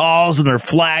blowing their calls and they're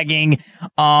flagging.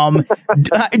 Doesn't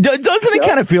it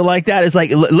kind of feel like that? It's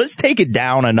like, let's take it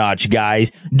down a notch,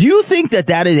 guys. Do you think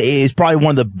that is probably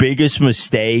one of the biggest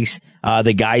mistakes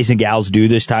the guys and gals do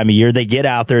this time of year? They get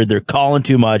out there, they're calling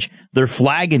too much, they're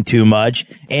flagging too much.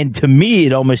 And to me,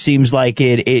 it almost seems like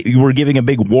we're giving a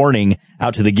big warning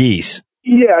out to the geese.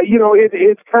 Yeah,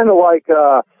 it's kind of like,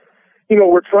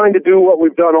 we're trying to do what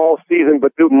we've done all season,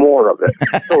 but do more of it,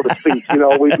 so to speak.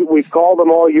 We've called them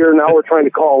all year, now we're trying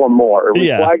to call them more. We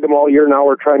flagged them all year, now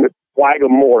we're trying to flag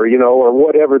them more, or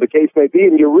whatever the case may be.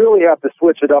 And you really have to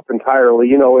switch it up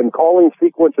entirely, and calling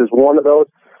sequence is one of those.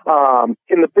 And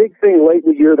the big thing late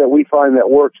in the year that we find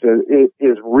that works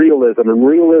is realism and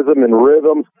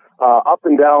rhythms. Up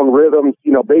and down rhythms,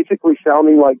 basically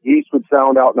sounding like geese would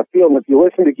sound out in the field. And if you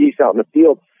listen to geese out in the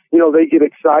field, they get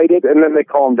excited and then they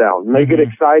calm down. And they get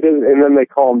excited and then they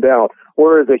calm down.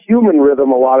 Whereas a human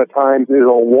rhythm a lot of times is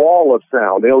a wall of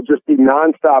sound. It'll just be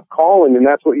nonstop calling, and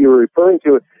that's what you were referring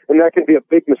to. And that can be a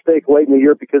big mistake late in the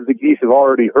year because the geese have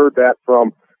already heard that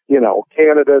from,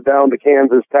 Canada down to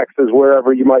Kansas, Texas,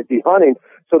 wherever you might be hunting.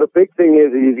 So the big thing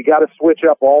is you got to switch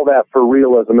up all that for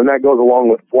realism, and that goes along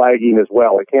with flagging as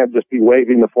well. It can't just be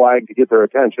waving the flag to get their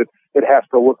attention. It has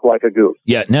to look like a goose.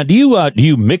 Yeah. Now, do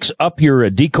you mix up your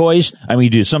decoys?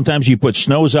 Sometimes you put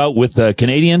snows out with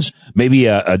Canadians, maybe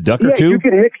a duck or two? Yeah, you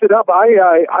can mix it up.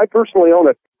 I personally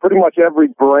own pretty much every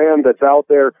brand that's out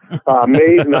there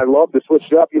made, and I love to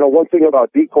switch it up. One thing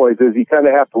about decoys is you kind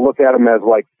of have to look at them as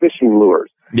like fishing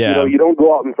lures. Yeah. You don't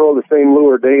go out and throw the same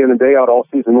lure day in and day out all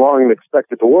season long and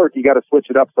expect it to work. You got to switch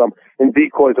it up some, and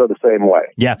decoys are the same way.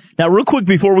 Yeah. Now, real quick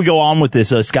before we go on with this,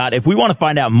 Scott, if we want to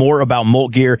find out more about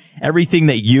Molt Gear, everything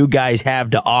that you guys have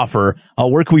to offer,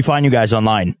 where can we find you guys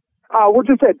online? We're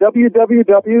just at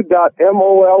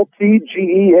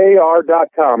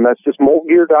www.moltgear.com. That's just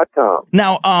moltgear.com.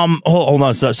 Now, hold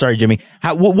on. Sorry, Jimmy.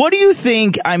 What do you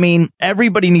think?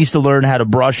 Everybody needs to learn how to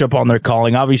brush up on their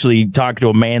calling. Obviously, talk to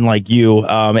a man like you.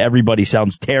 Everybody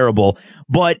sounds terrible,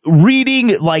 but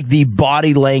reading like the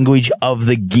body language of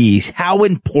the geese, how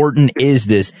important is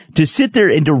this to sit there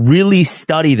and to really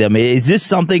study them? Is this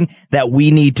something that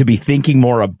we need to be thinking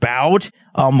more about?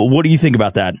 What do you think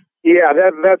about that? Yeah,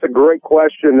 that's a great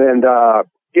question. And,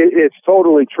 it's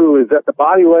totally true, is that the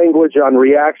body language on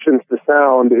reactions to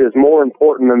sound is more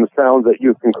important than the sounds that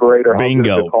you can create or how good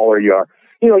of a caller you are.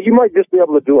 You might just be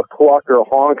able to do a cluck or a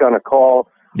honk on a call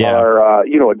or,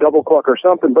 a double cluck or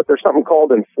something, but there's something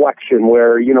called inflection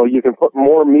where, you can put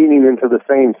more meaning into the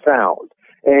same sound.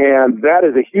 And that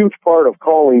is a huge part of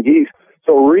calling geese.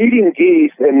 So reading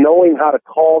geese and knowing how to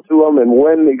call to them and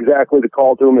when exactly to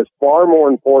call to them is far more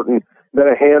important than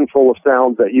a handful of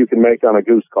sounds that you can make on a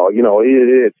goose call.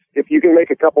 If you can make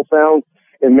a couple sounds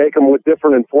and make them with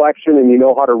different inflection and you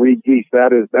know how to read geese,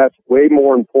 that's way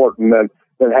more important than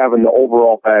having the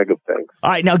overall bag of things. All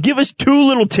right, now give us 2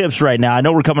 little tips right now. I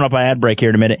know we're coming up on ad break here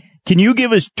in a minute. Can you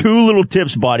give us 2 little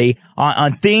tips, buddy,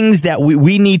 on things that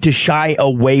we need to shy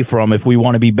away from if we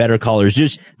want to be better callers?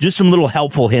 Just some little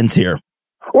helpful hints here.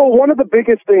 Well, one of the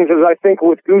biggest things is, I think,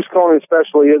 with goose calling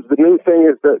especially, is the new thing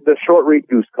is the short reed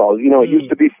goose calls. It used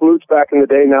to be flutes back in the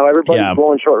day. Now everybody's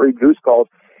blowing short reed goose calls.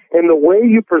 And the way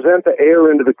you present the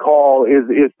air into the call is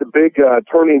the big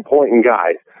turning point in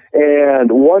guys.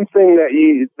 And one thing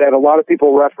that a lot of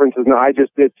people reference, and I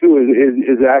just did too,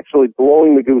 is actually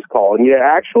blowing the goose call. And you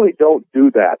actually don't do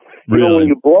that. Really? When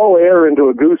you blow air into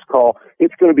a goose call,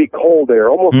 it's going to be cold air,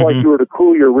 almost like you were to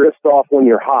cool your wrist off when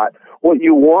you're hot. What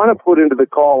you want to put into the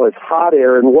call is hot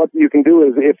air, and what you can do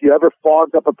is, if you ever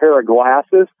fogged up a pair of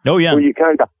glasses, where you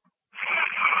kind of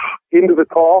into the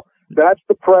call, that's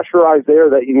the pressurized air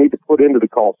that you need to put into the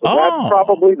call. So that's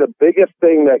probably the biggest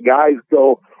thing that guys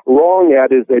go wrong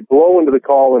at, is they blow into the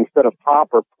call instead of pop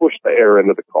or push the air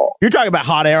into the call. You're talking about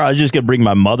hot air. I was just going to bring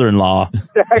my mother-in-law.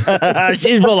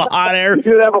 She's full of hot air.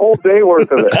 You'd have a whole day worth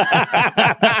of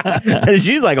it.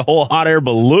 She's like a whole hot air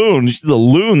balloon. She's a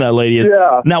loon, that lady is.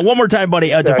 Yeah. Now, one more time, buddy,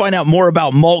 to find out more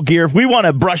about Molt Gear, if we want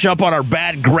to brush up on our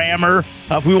bad grammar,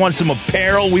 if we want some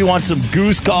apparel, we want some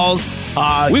goose calls.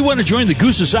 We want to join the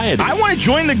Goose Society. I want to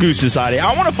join the Goose Society.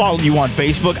 I want to follow you on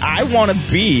Facebook. I want to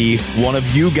be one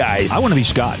of you guys. I want to be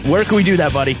Scott. Where can we do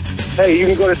that, buddy? Hey, you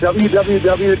can go to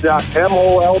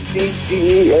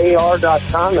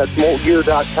www.moltgear.com. That's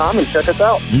moltgear.com, and check us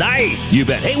out. Nice. You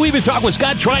bet. Hey, we've been talking with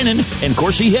Scott Trinan, and of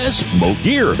course he has Molt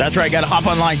Gear. That's right. Got to hop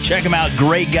online. Check them out.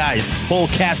 Great guys. Whole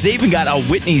cast. They even got a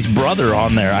Whitney's brother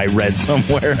on there, I read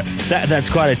somewhere. That's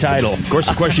quite a title. Of course,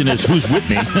 the question is, who's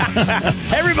Whitney?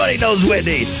 Everybody knows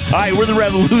Whitney. All right, we're The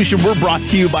Revolution. We're brought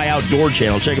to you by Outdoor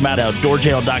Channel. Check them out at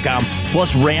OutdoorChannel.com,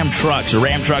 plus Ram Trucks,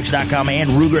 RamTrucks.com,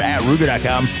 and Ruger at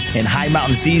Ruger.com, and High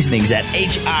Mountain Seasonings at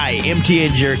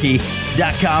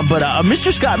HIMTNJerky.com. But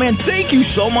Mr. Scott, man, thank you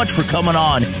so much for coming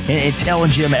on and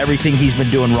telling Jim everything he's been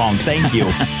doing wrong. Thank you.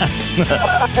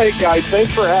 Hey, guys,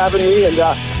 thanks for having me, and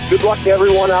good luck to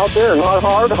everyone out there, and hunt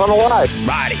hard, hunt alive.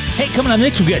 Righty. Hey, coming on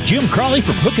next, we've got Jim Crawley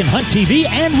from Hook and Hunt TV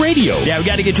and radio. Yeah, we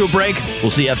got to get to a break.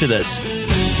 We'll see you after this.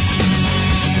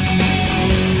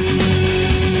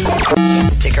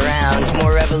 Stick around.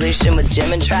 More Revolution with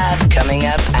Jim and Trav coming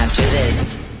up after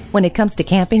this. When it comes to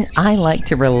camping, I like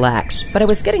to relax, but I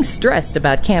was getting stressed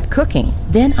about camp cooking.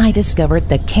 Then I discovered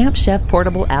the Camp Chef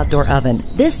Portable Outdoor Oven.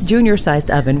 This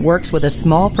junior-sized oven works with a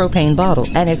small propane bottle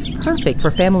and is perfect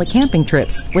for family camping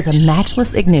trips. With a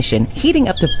matchless ignition, heating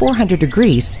up to 400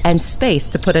 degrees, and space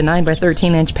to put a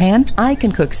 9x13-inch pan, I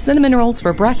can cook cinnamon rolls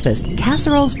for breakfast,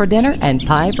 casseroles for dinner, and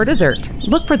pie for dessert.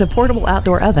 Look for the Portable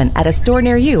Outdoor Oven at a store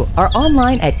near you or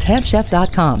online at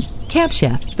campchef.com. Camp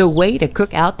Chef, the way to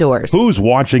cook outdoors. Who's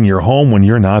watching your home when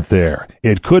you're not there?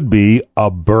 It could be a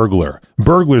burglar.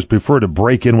 Burglars prefer to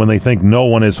break in when they think no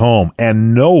one is home,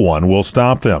 and no one will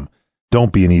stop them.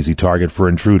 Don't be an easy target for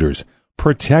intruders.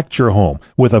 Protect your home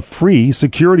with a free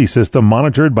security system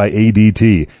monitored by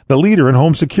ADT, the leader in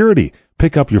home security.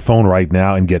 Pick up your phone right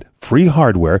now and get free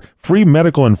hardware, free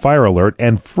medical and fire alert,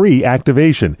 and free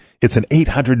activation. It's an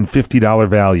 $850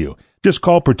 value. Just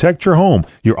call Protect Your Home,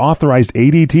 your authorized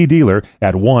ADT dealer,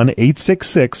 at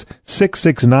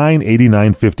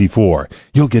 1-866-669-8954.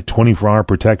 You'll get 24-hour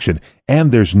protection,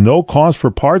 and there's no cost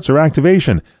for parts or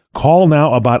activation. Call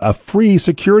now about a free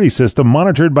security system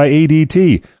monitored by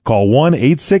ADT. Call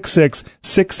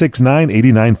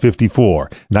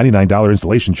 1-866-669-8954. $99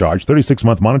 installation charge,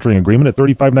 36-month monitoring agreement at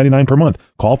 $35.99 per month.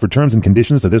 Call for terms and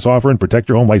conditions to this offer and Protect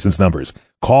Your Home license numbers.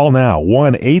 Call now,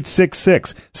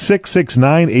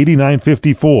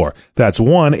 1-866-669-8954. That's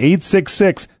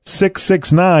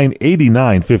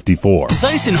 1-866-669-8954.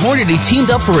 Zeiss and Hornady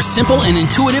teamed up for a simple and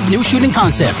intuitive new shooting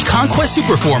concept, Conquest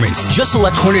Superformance. Just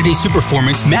select Hornady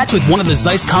Superformance, match with one of the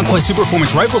Zeiss Conquest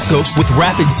Superformance rifle scopes with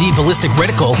Rapid Z ballistic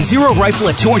reticle, zero rifle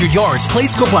at 200 yards, play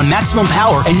scope on maximum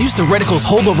power, and use the reticle's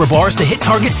holdover bars to hit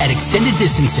targets at extended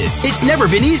distances. It's never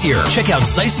been easier. Check out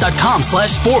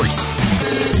Zeiss.com/sports.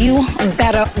 You better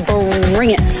gotta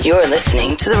bring it. You're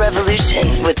listening to The Revolution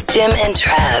with Jim and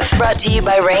Trav. Brought to you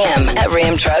by Ram at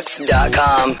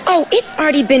ramtrucks.com. Oh, it's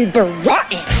already been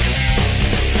brought in.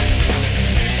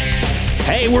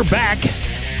 Hey, we're back.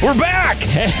 We're back!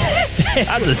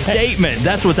 That's a statement.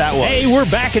 That's what that was. Hey, we're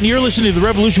back, and you're listening to The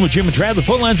Revolution with Jim and Trav. The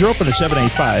phone lines are open at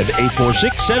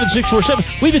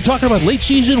 785-846-7647. We've been talking about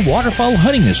late-season waterfowl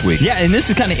hunting this week. Yeah, and this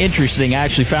is kind of interesting. I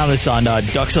actually found this on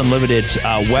Ducks Unlimited's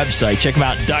website. Check them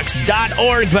out,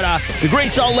 ducks.org. But the Great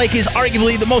Salt Lake is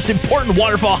arguably the most important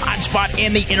waterfowl hotspot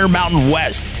in the Intermountain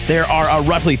West. There are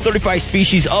roughly 35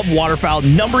 species of waterfowl,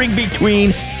 numbering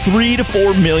between 3 to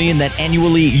 4 million that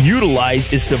annually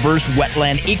utilize its diverse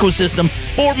wetland ecosystem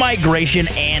for migration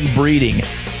and breeding.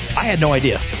 I had no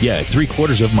idea. Yeah,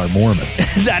 3/4 of them are Mormon.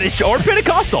 That is, or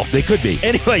Pentecostal. They could be.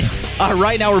 Anyways,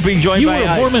 right now we're being joined by... You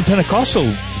were a Mormon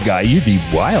Pentecostal guy. You'd be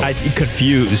wild.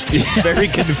 Confused. Very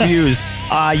confused.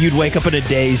 You'd wake up in a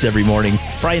daze every morning,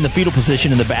 probably in the fetal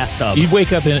position in the bathtub. You'd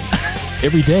wake up in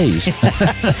every daze.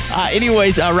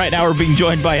 Anyways, right now we're being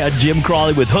joined by Jim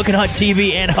Crawley with Hook and Hunt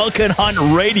TV and Hook and Hunt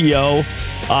Radio.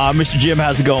 Mr. Jim,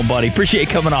 how's it going, buddy? Appreciate you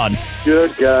coming on.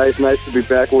 Good, guys. Nice to be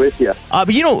back with you.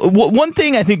 But you know, one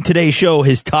thing I think today's show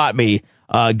has taught me,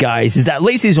 guys, is that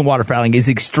late season waterfowling is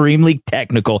extremely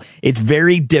technical. It's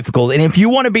very difficult. And if you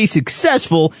want to be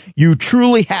successful, you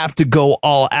truly have to go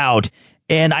all out.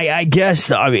 And I guess,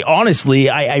 honestly,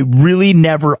 I really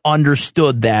never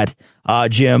understood that,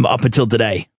 Jim, up until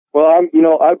today. Well,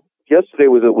 yesterday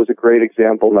was a great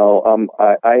example. Now,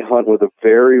 I hunt with a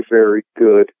very, very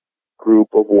good group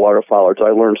of waterfowlers. I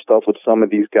learn stuff with some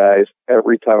of these guys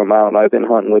every time I'm out, and I've been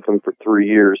hunting with them for 3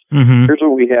 years. Mm-hmm. Here's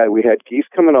what we had. We had geese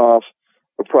coming off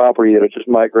a property that had just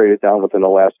migrated down within the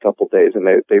last couple of days, and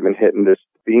they've been hitting this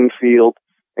bean field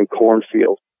and corn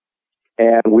field.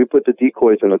 And we put the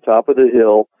decoys on the top of the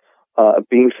hill,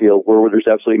 bean field, where there's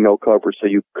absolutely no cover, so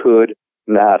you could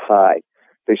not hide.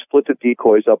 They split the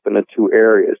decoys up into two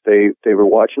areas. They were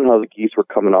watching how the geese were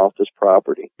coming off this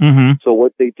property. Mm-hmm. So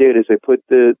what they did is they put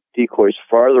the decoys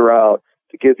farther out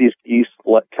to give these geese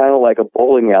kind of like a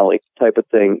bowling alley type of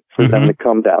thing for them to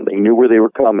come down. They knew where they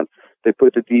were coming. They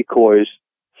put the decoys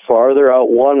farther out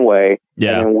one way,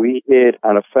 and we hid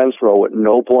on a fence row with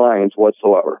no blinds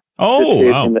whatsoever. Oh,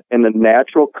 wow. In the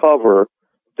natural cover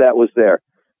that was there.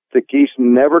 The geese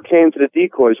never came to the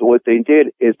decoys. What they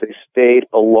did is they stayed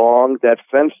along that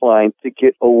fence line to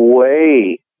get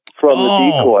away from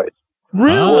the decoys.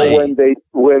 Really? So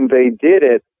when they did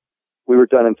it, we were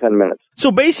done in 10 minutes.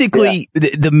 So basically,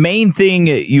 the main thing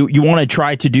you want to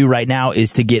try to do right now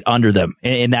is to get under them,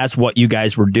 and that's what you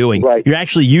guys were doing. Right. You're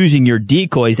actually using your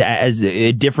decoys as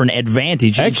a different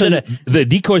advantage. Actually, the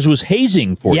decoys was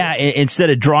hazing for you. Instead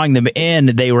of drawing them in,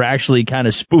 they were actually kind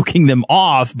of spooking them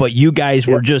off, but you guys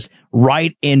were just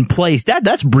right in place.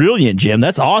 That's brilliant, Jim.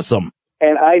 That's awesome.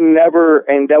 And that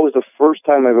was the first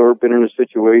time I've ever been in a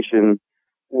situation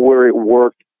where it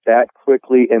worked that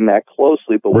quickly and that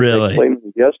closely. But what I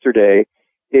explained yesterday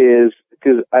is,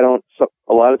 because a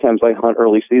lot of times I hunt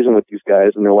early season with these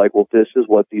guys, and they're like, well, this is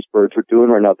what these birds are doing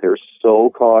right now. They're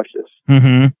so cautious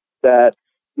that,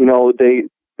 they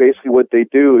basically what they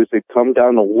do is they come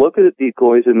down to look at the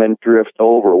decoys and then drift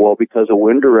over. Well, because of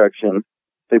wind direction,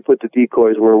 they put the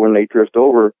decoys where when they drift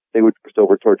over, they would drift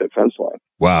over toward that fence line.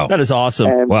 Wow. That is awesome.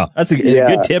 And, wow. That's a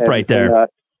good tip right there.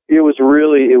 It was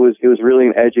really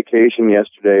an education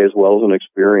yesterday as well as an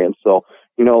experience. So,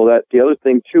 that the other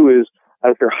thing too is, I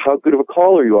don't care how good of a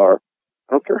caller you are.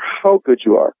 I don't care how good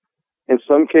you are. In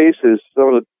some cases,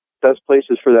 some of the best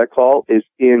places for that call is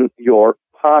in your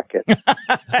pocket.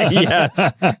 Yes.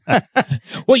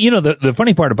 Well, the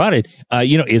funny part about it,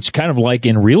 it's kind of like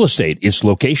in real estate. It's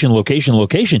location, location,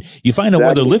 location. You find out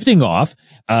where they're lifting off.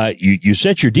 You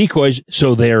set your decoys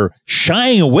so they're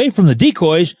shying away from the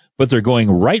decoys, but they're going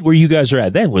right where you guys are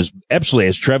at. That was absolutely,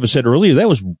 as Travis said earlier, that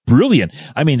was brilliant.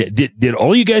 I mean, did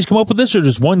all you guys come up with this, or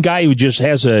just one guy who just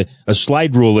has a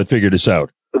slide rule that figured this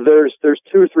out? There's 2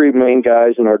 or 3 main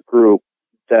guys in our group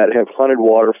that have hunted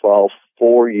waterfowl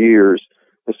for years,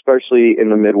 especially in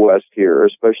the Midwest here,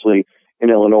 especially in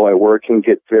Illinois, where it can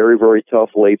get very, very tough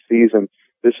late season.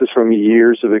 This is from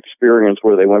years of experience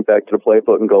where they went back to the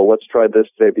playbook and go, let's try this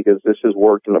today because this has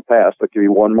worked in the past. I'll give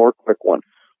you one more quick one.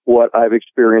 What I've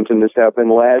experienced, and this happened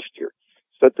last year,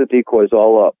 set the decoys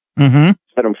all up,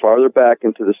 set them farther back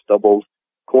into the stubbled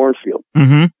cornfield.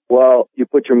 Well, you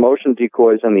put your motion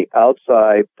decoys on the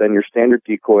outside, then your standard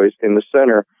decoys in the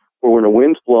center, where when the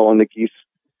wind's blowing, the geese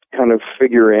kind of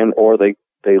figure in, or they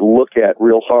look at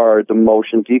real hard the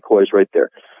motion decoys right there.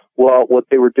 Well, what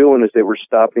they were doing is they were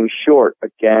stopping short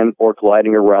again or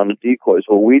gliding around the decoys.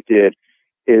 What we did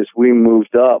is we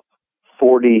moved up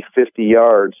 40, 50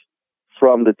 yards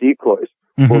from the decoys.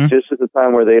 Mm-hmm. Well, just at the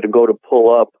time where they had to go to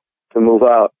pull up to move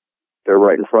out, they're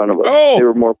right in front of us. Oh! They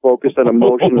were more focused on the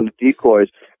motion of the decoys,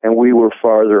 and we were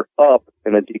farther up,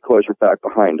 and the decoys were back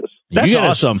behind us. That's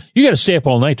awesome. You got to stay up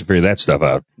all night to figure that stuff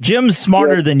out. Jim's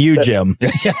smarter than you, Jim.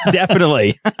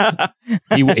 Definitely.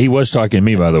 He was talking to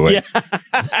me, by the way. Yeah.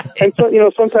 And so,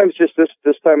 sometimes just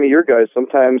this time of year, guys,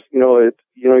 sometimes, you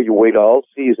wait all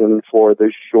season for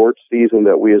the short season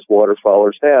that we as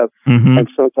waterfowlers have. Mm-hmm. And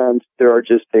sometimes there are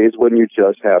just days when you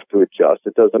just have to adjust.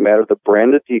 It doesn't matter the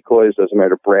brand of decoys, doesn't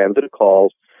matter the brand of the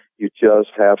calls. You just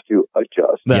have to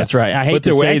adjust. That's right. I hate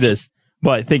to say this,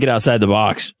 but think it outside the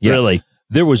box. Yeah. Really.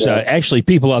 There was actually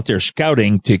people out there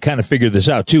scouting to kind of figure this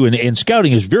out, too. And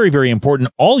scouting is very, very important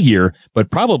all year, but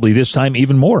probably this time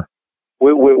even more.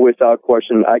 Without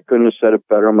question, I couldn't have said it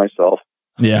better myself.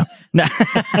 Yeah.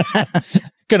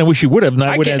 Kind of wish you would have, and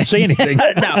I wouldn't say anything.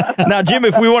 Now, Jim,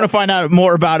 if we want to find out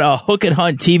more about Hook and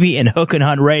Hunt TV and Hook and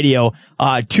Hunt Radio,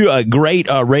 to a great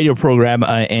radio program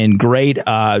and great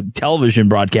television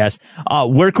broadcast,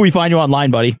 where can we find you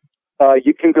online, buddy?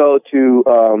 You can go to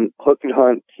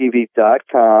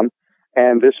hookandhunttv.com,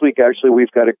 and this week, actually,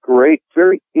 we've got a great,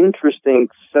 very interesting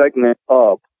segment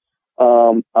up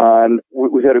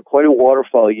we've had quite a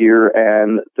waterfowl year,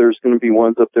 and there's going to be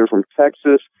ones up there from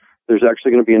Texas. There's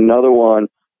actually going to be another one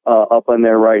up on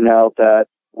there right now that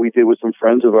we did with some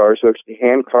friends of ours who actually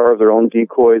hand-carve their own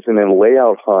decoys and then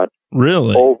layout hunt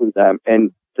over them.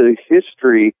 And the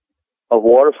history of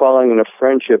waterfowling and a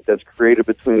friendship that's created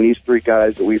between these three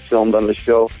guys that we filmed on the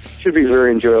show should be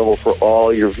very enjoyable for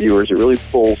all your viewers. It really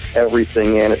pulls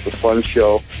everything in. It's a fun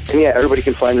show. And yeah, everybody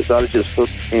can find us out at just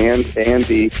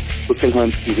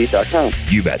hookandhuntTV.com.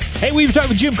 You bet. Hey, we've talked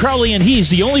with Jim Crowley, and he's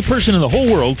the only person in the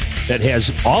whole world that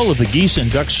has all of the geese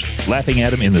and ducks laughing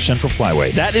at him in the Central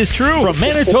Flyway. That is true. From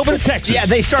Manitoba to Texas. Yeah,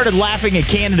 they started laughing at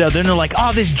Canada. Then they're like,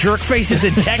 oh, this jerkface is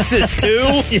in Texas,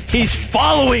 too? He's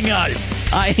following us.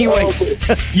 Anyway,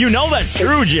 you know that's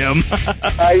true, Jim.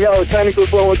 I know. It kind of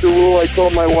goes along with the rule. I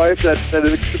told my wife that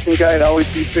an existing guy would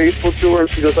always be faithful to her, and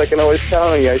she goes, I can always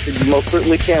count on you. I said, you most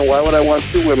certainly can. Why would I want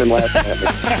two women laughing at me?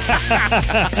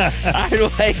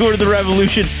 Hey, we're the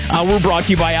Revolution. We're brought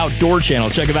to you by Outdoor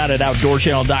Channel. Check them out at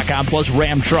OutdoorChannel.com, plus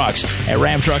Ram Trucks at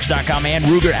RamTrucks.com, and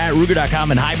Ruger at Ruger.com,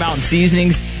 and High Mountain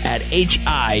Seasonings at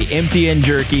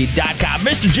HIMTNJerky.com.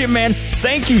 Mr. Jim, man,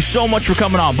 thank you so much for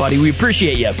coming on, buddy. We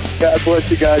appreciate you. God bless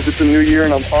you guys. It's a new year,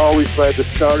 and I'm always glad to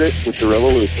start it with the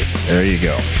Revolution. There you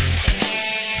go.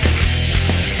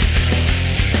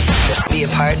 Be a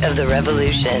part of the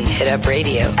revolution. Hit up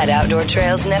radio at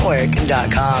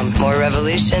OutdoorTrailsNetwork.com. More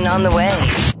revolution on the way.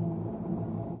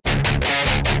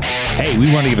 Hey,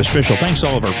 we want to give a special thanks to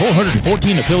all of our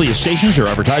 414 affiliate stations, our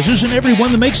advertisers, and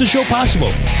everyone that makes the show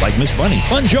possible. Like Miss Bunny,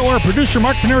 Fun Joe, our producer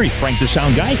Mark Paneri, Frank the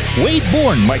Sound Guy, Wade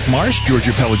Bourne, Mike Marsh,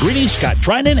 Georgia Pellegrini, Scott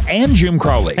Trinan, and Jim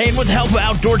Crowley. Hey, and with the help of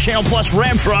Outdoor Channel plus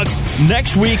Ram Trucks,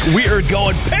 next week we are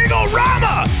going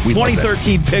Pigorama!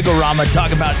 2013 Pigorama,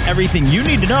 talk about everything you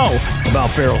need to know about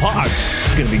feral hogs.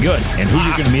 It's going to be good. And who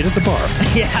you're going to meet at the bar.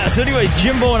 Yeah, so anyway,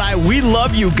 Jimbo and I, we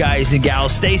love you guys and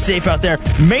gals. Stay safe out there.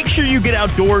 Make sure you get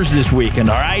outdoors this weekend,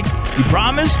 all right? You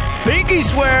promise? Pinky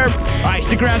swear. All right,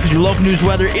 stick around because your local news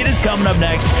weather, it is coming up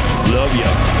next. Love you.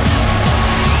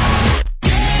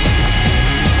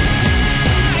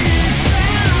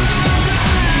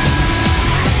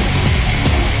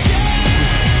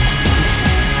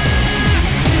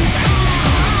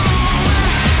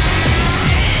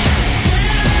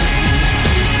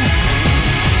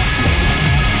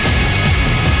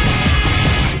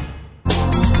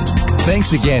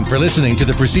 Thanks again for listening to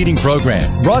the preceding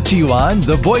program, brought to you on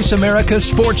the Voice America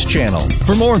Sports Channel.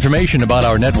 For more information about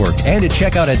our network and to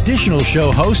check out additional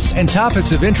show hosts and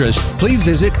topics of interest, please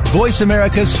visit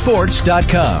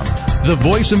VoiceAmericaSports.com. The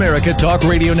Voice America Talk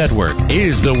Radio Network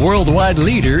is the worldwide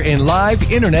leader in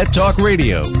live Internet talk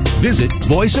radio. Visit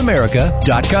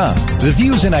VoiceAmerica.com. The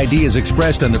views and ideas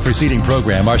expressed on the preceding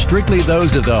program are strictly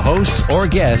those of the hosts or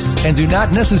guests and do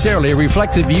not necessarily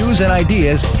reflect the views and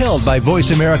ideas held by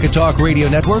Voice America Talk Radio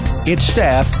Network, its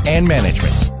staff, and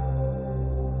management.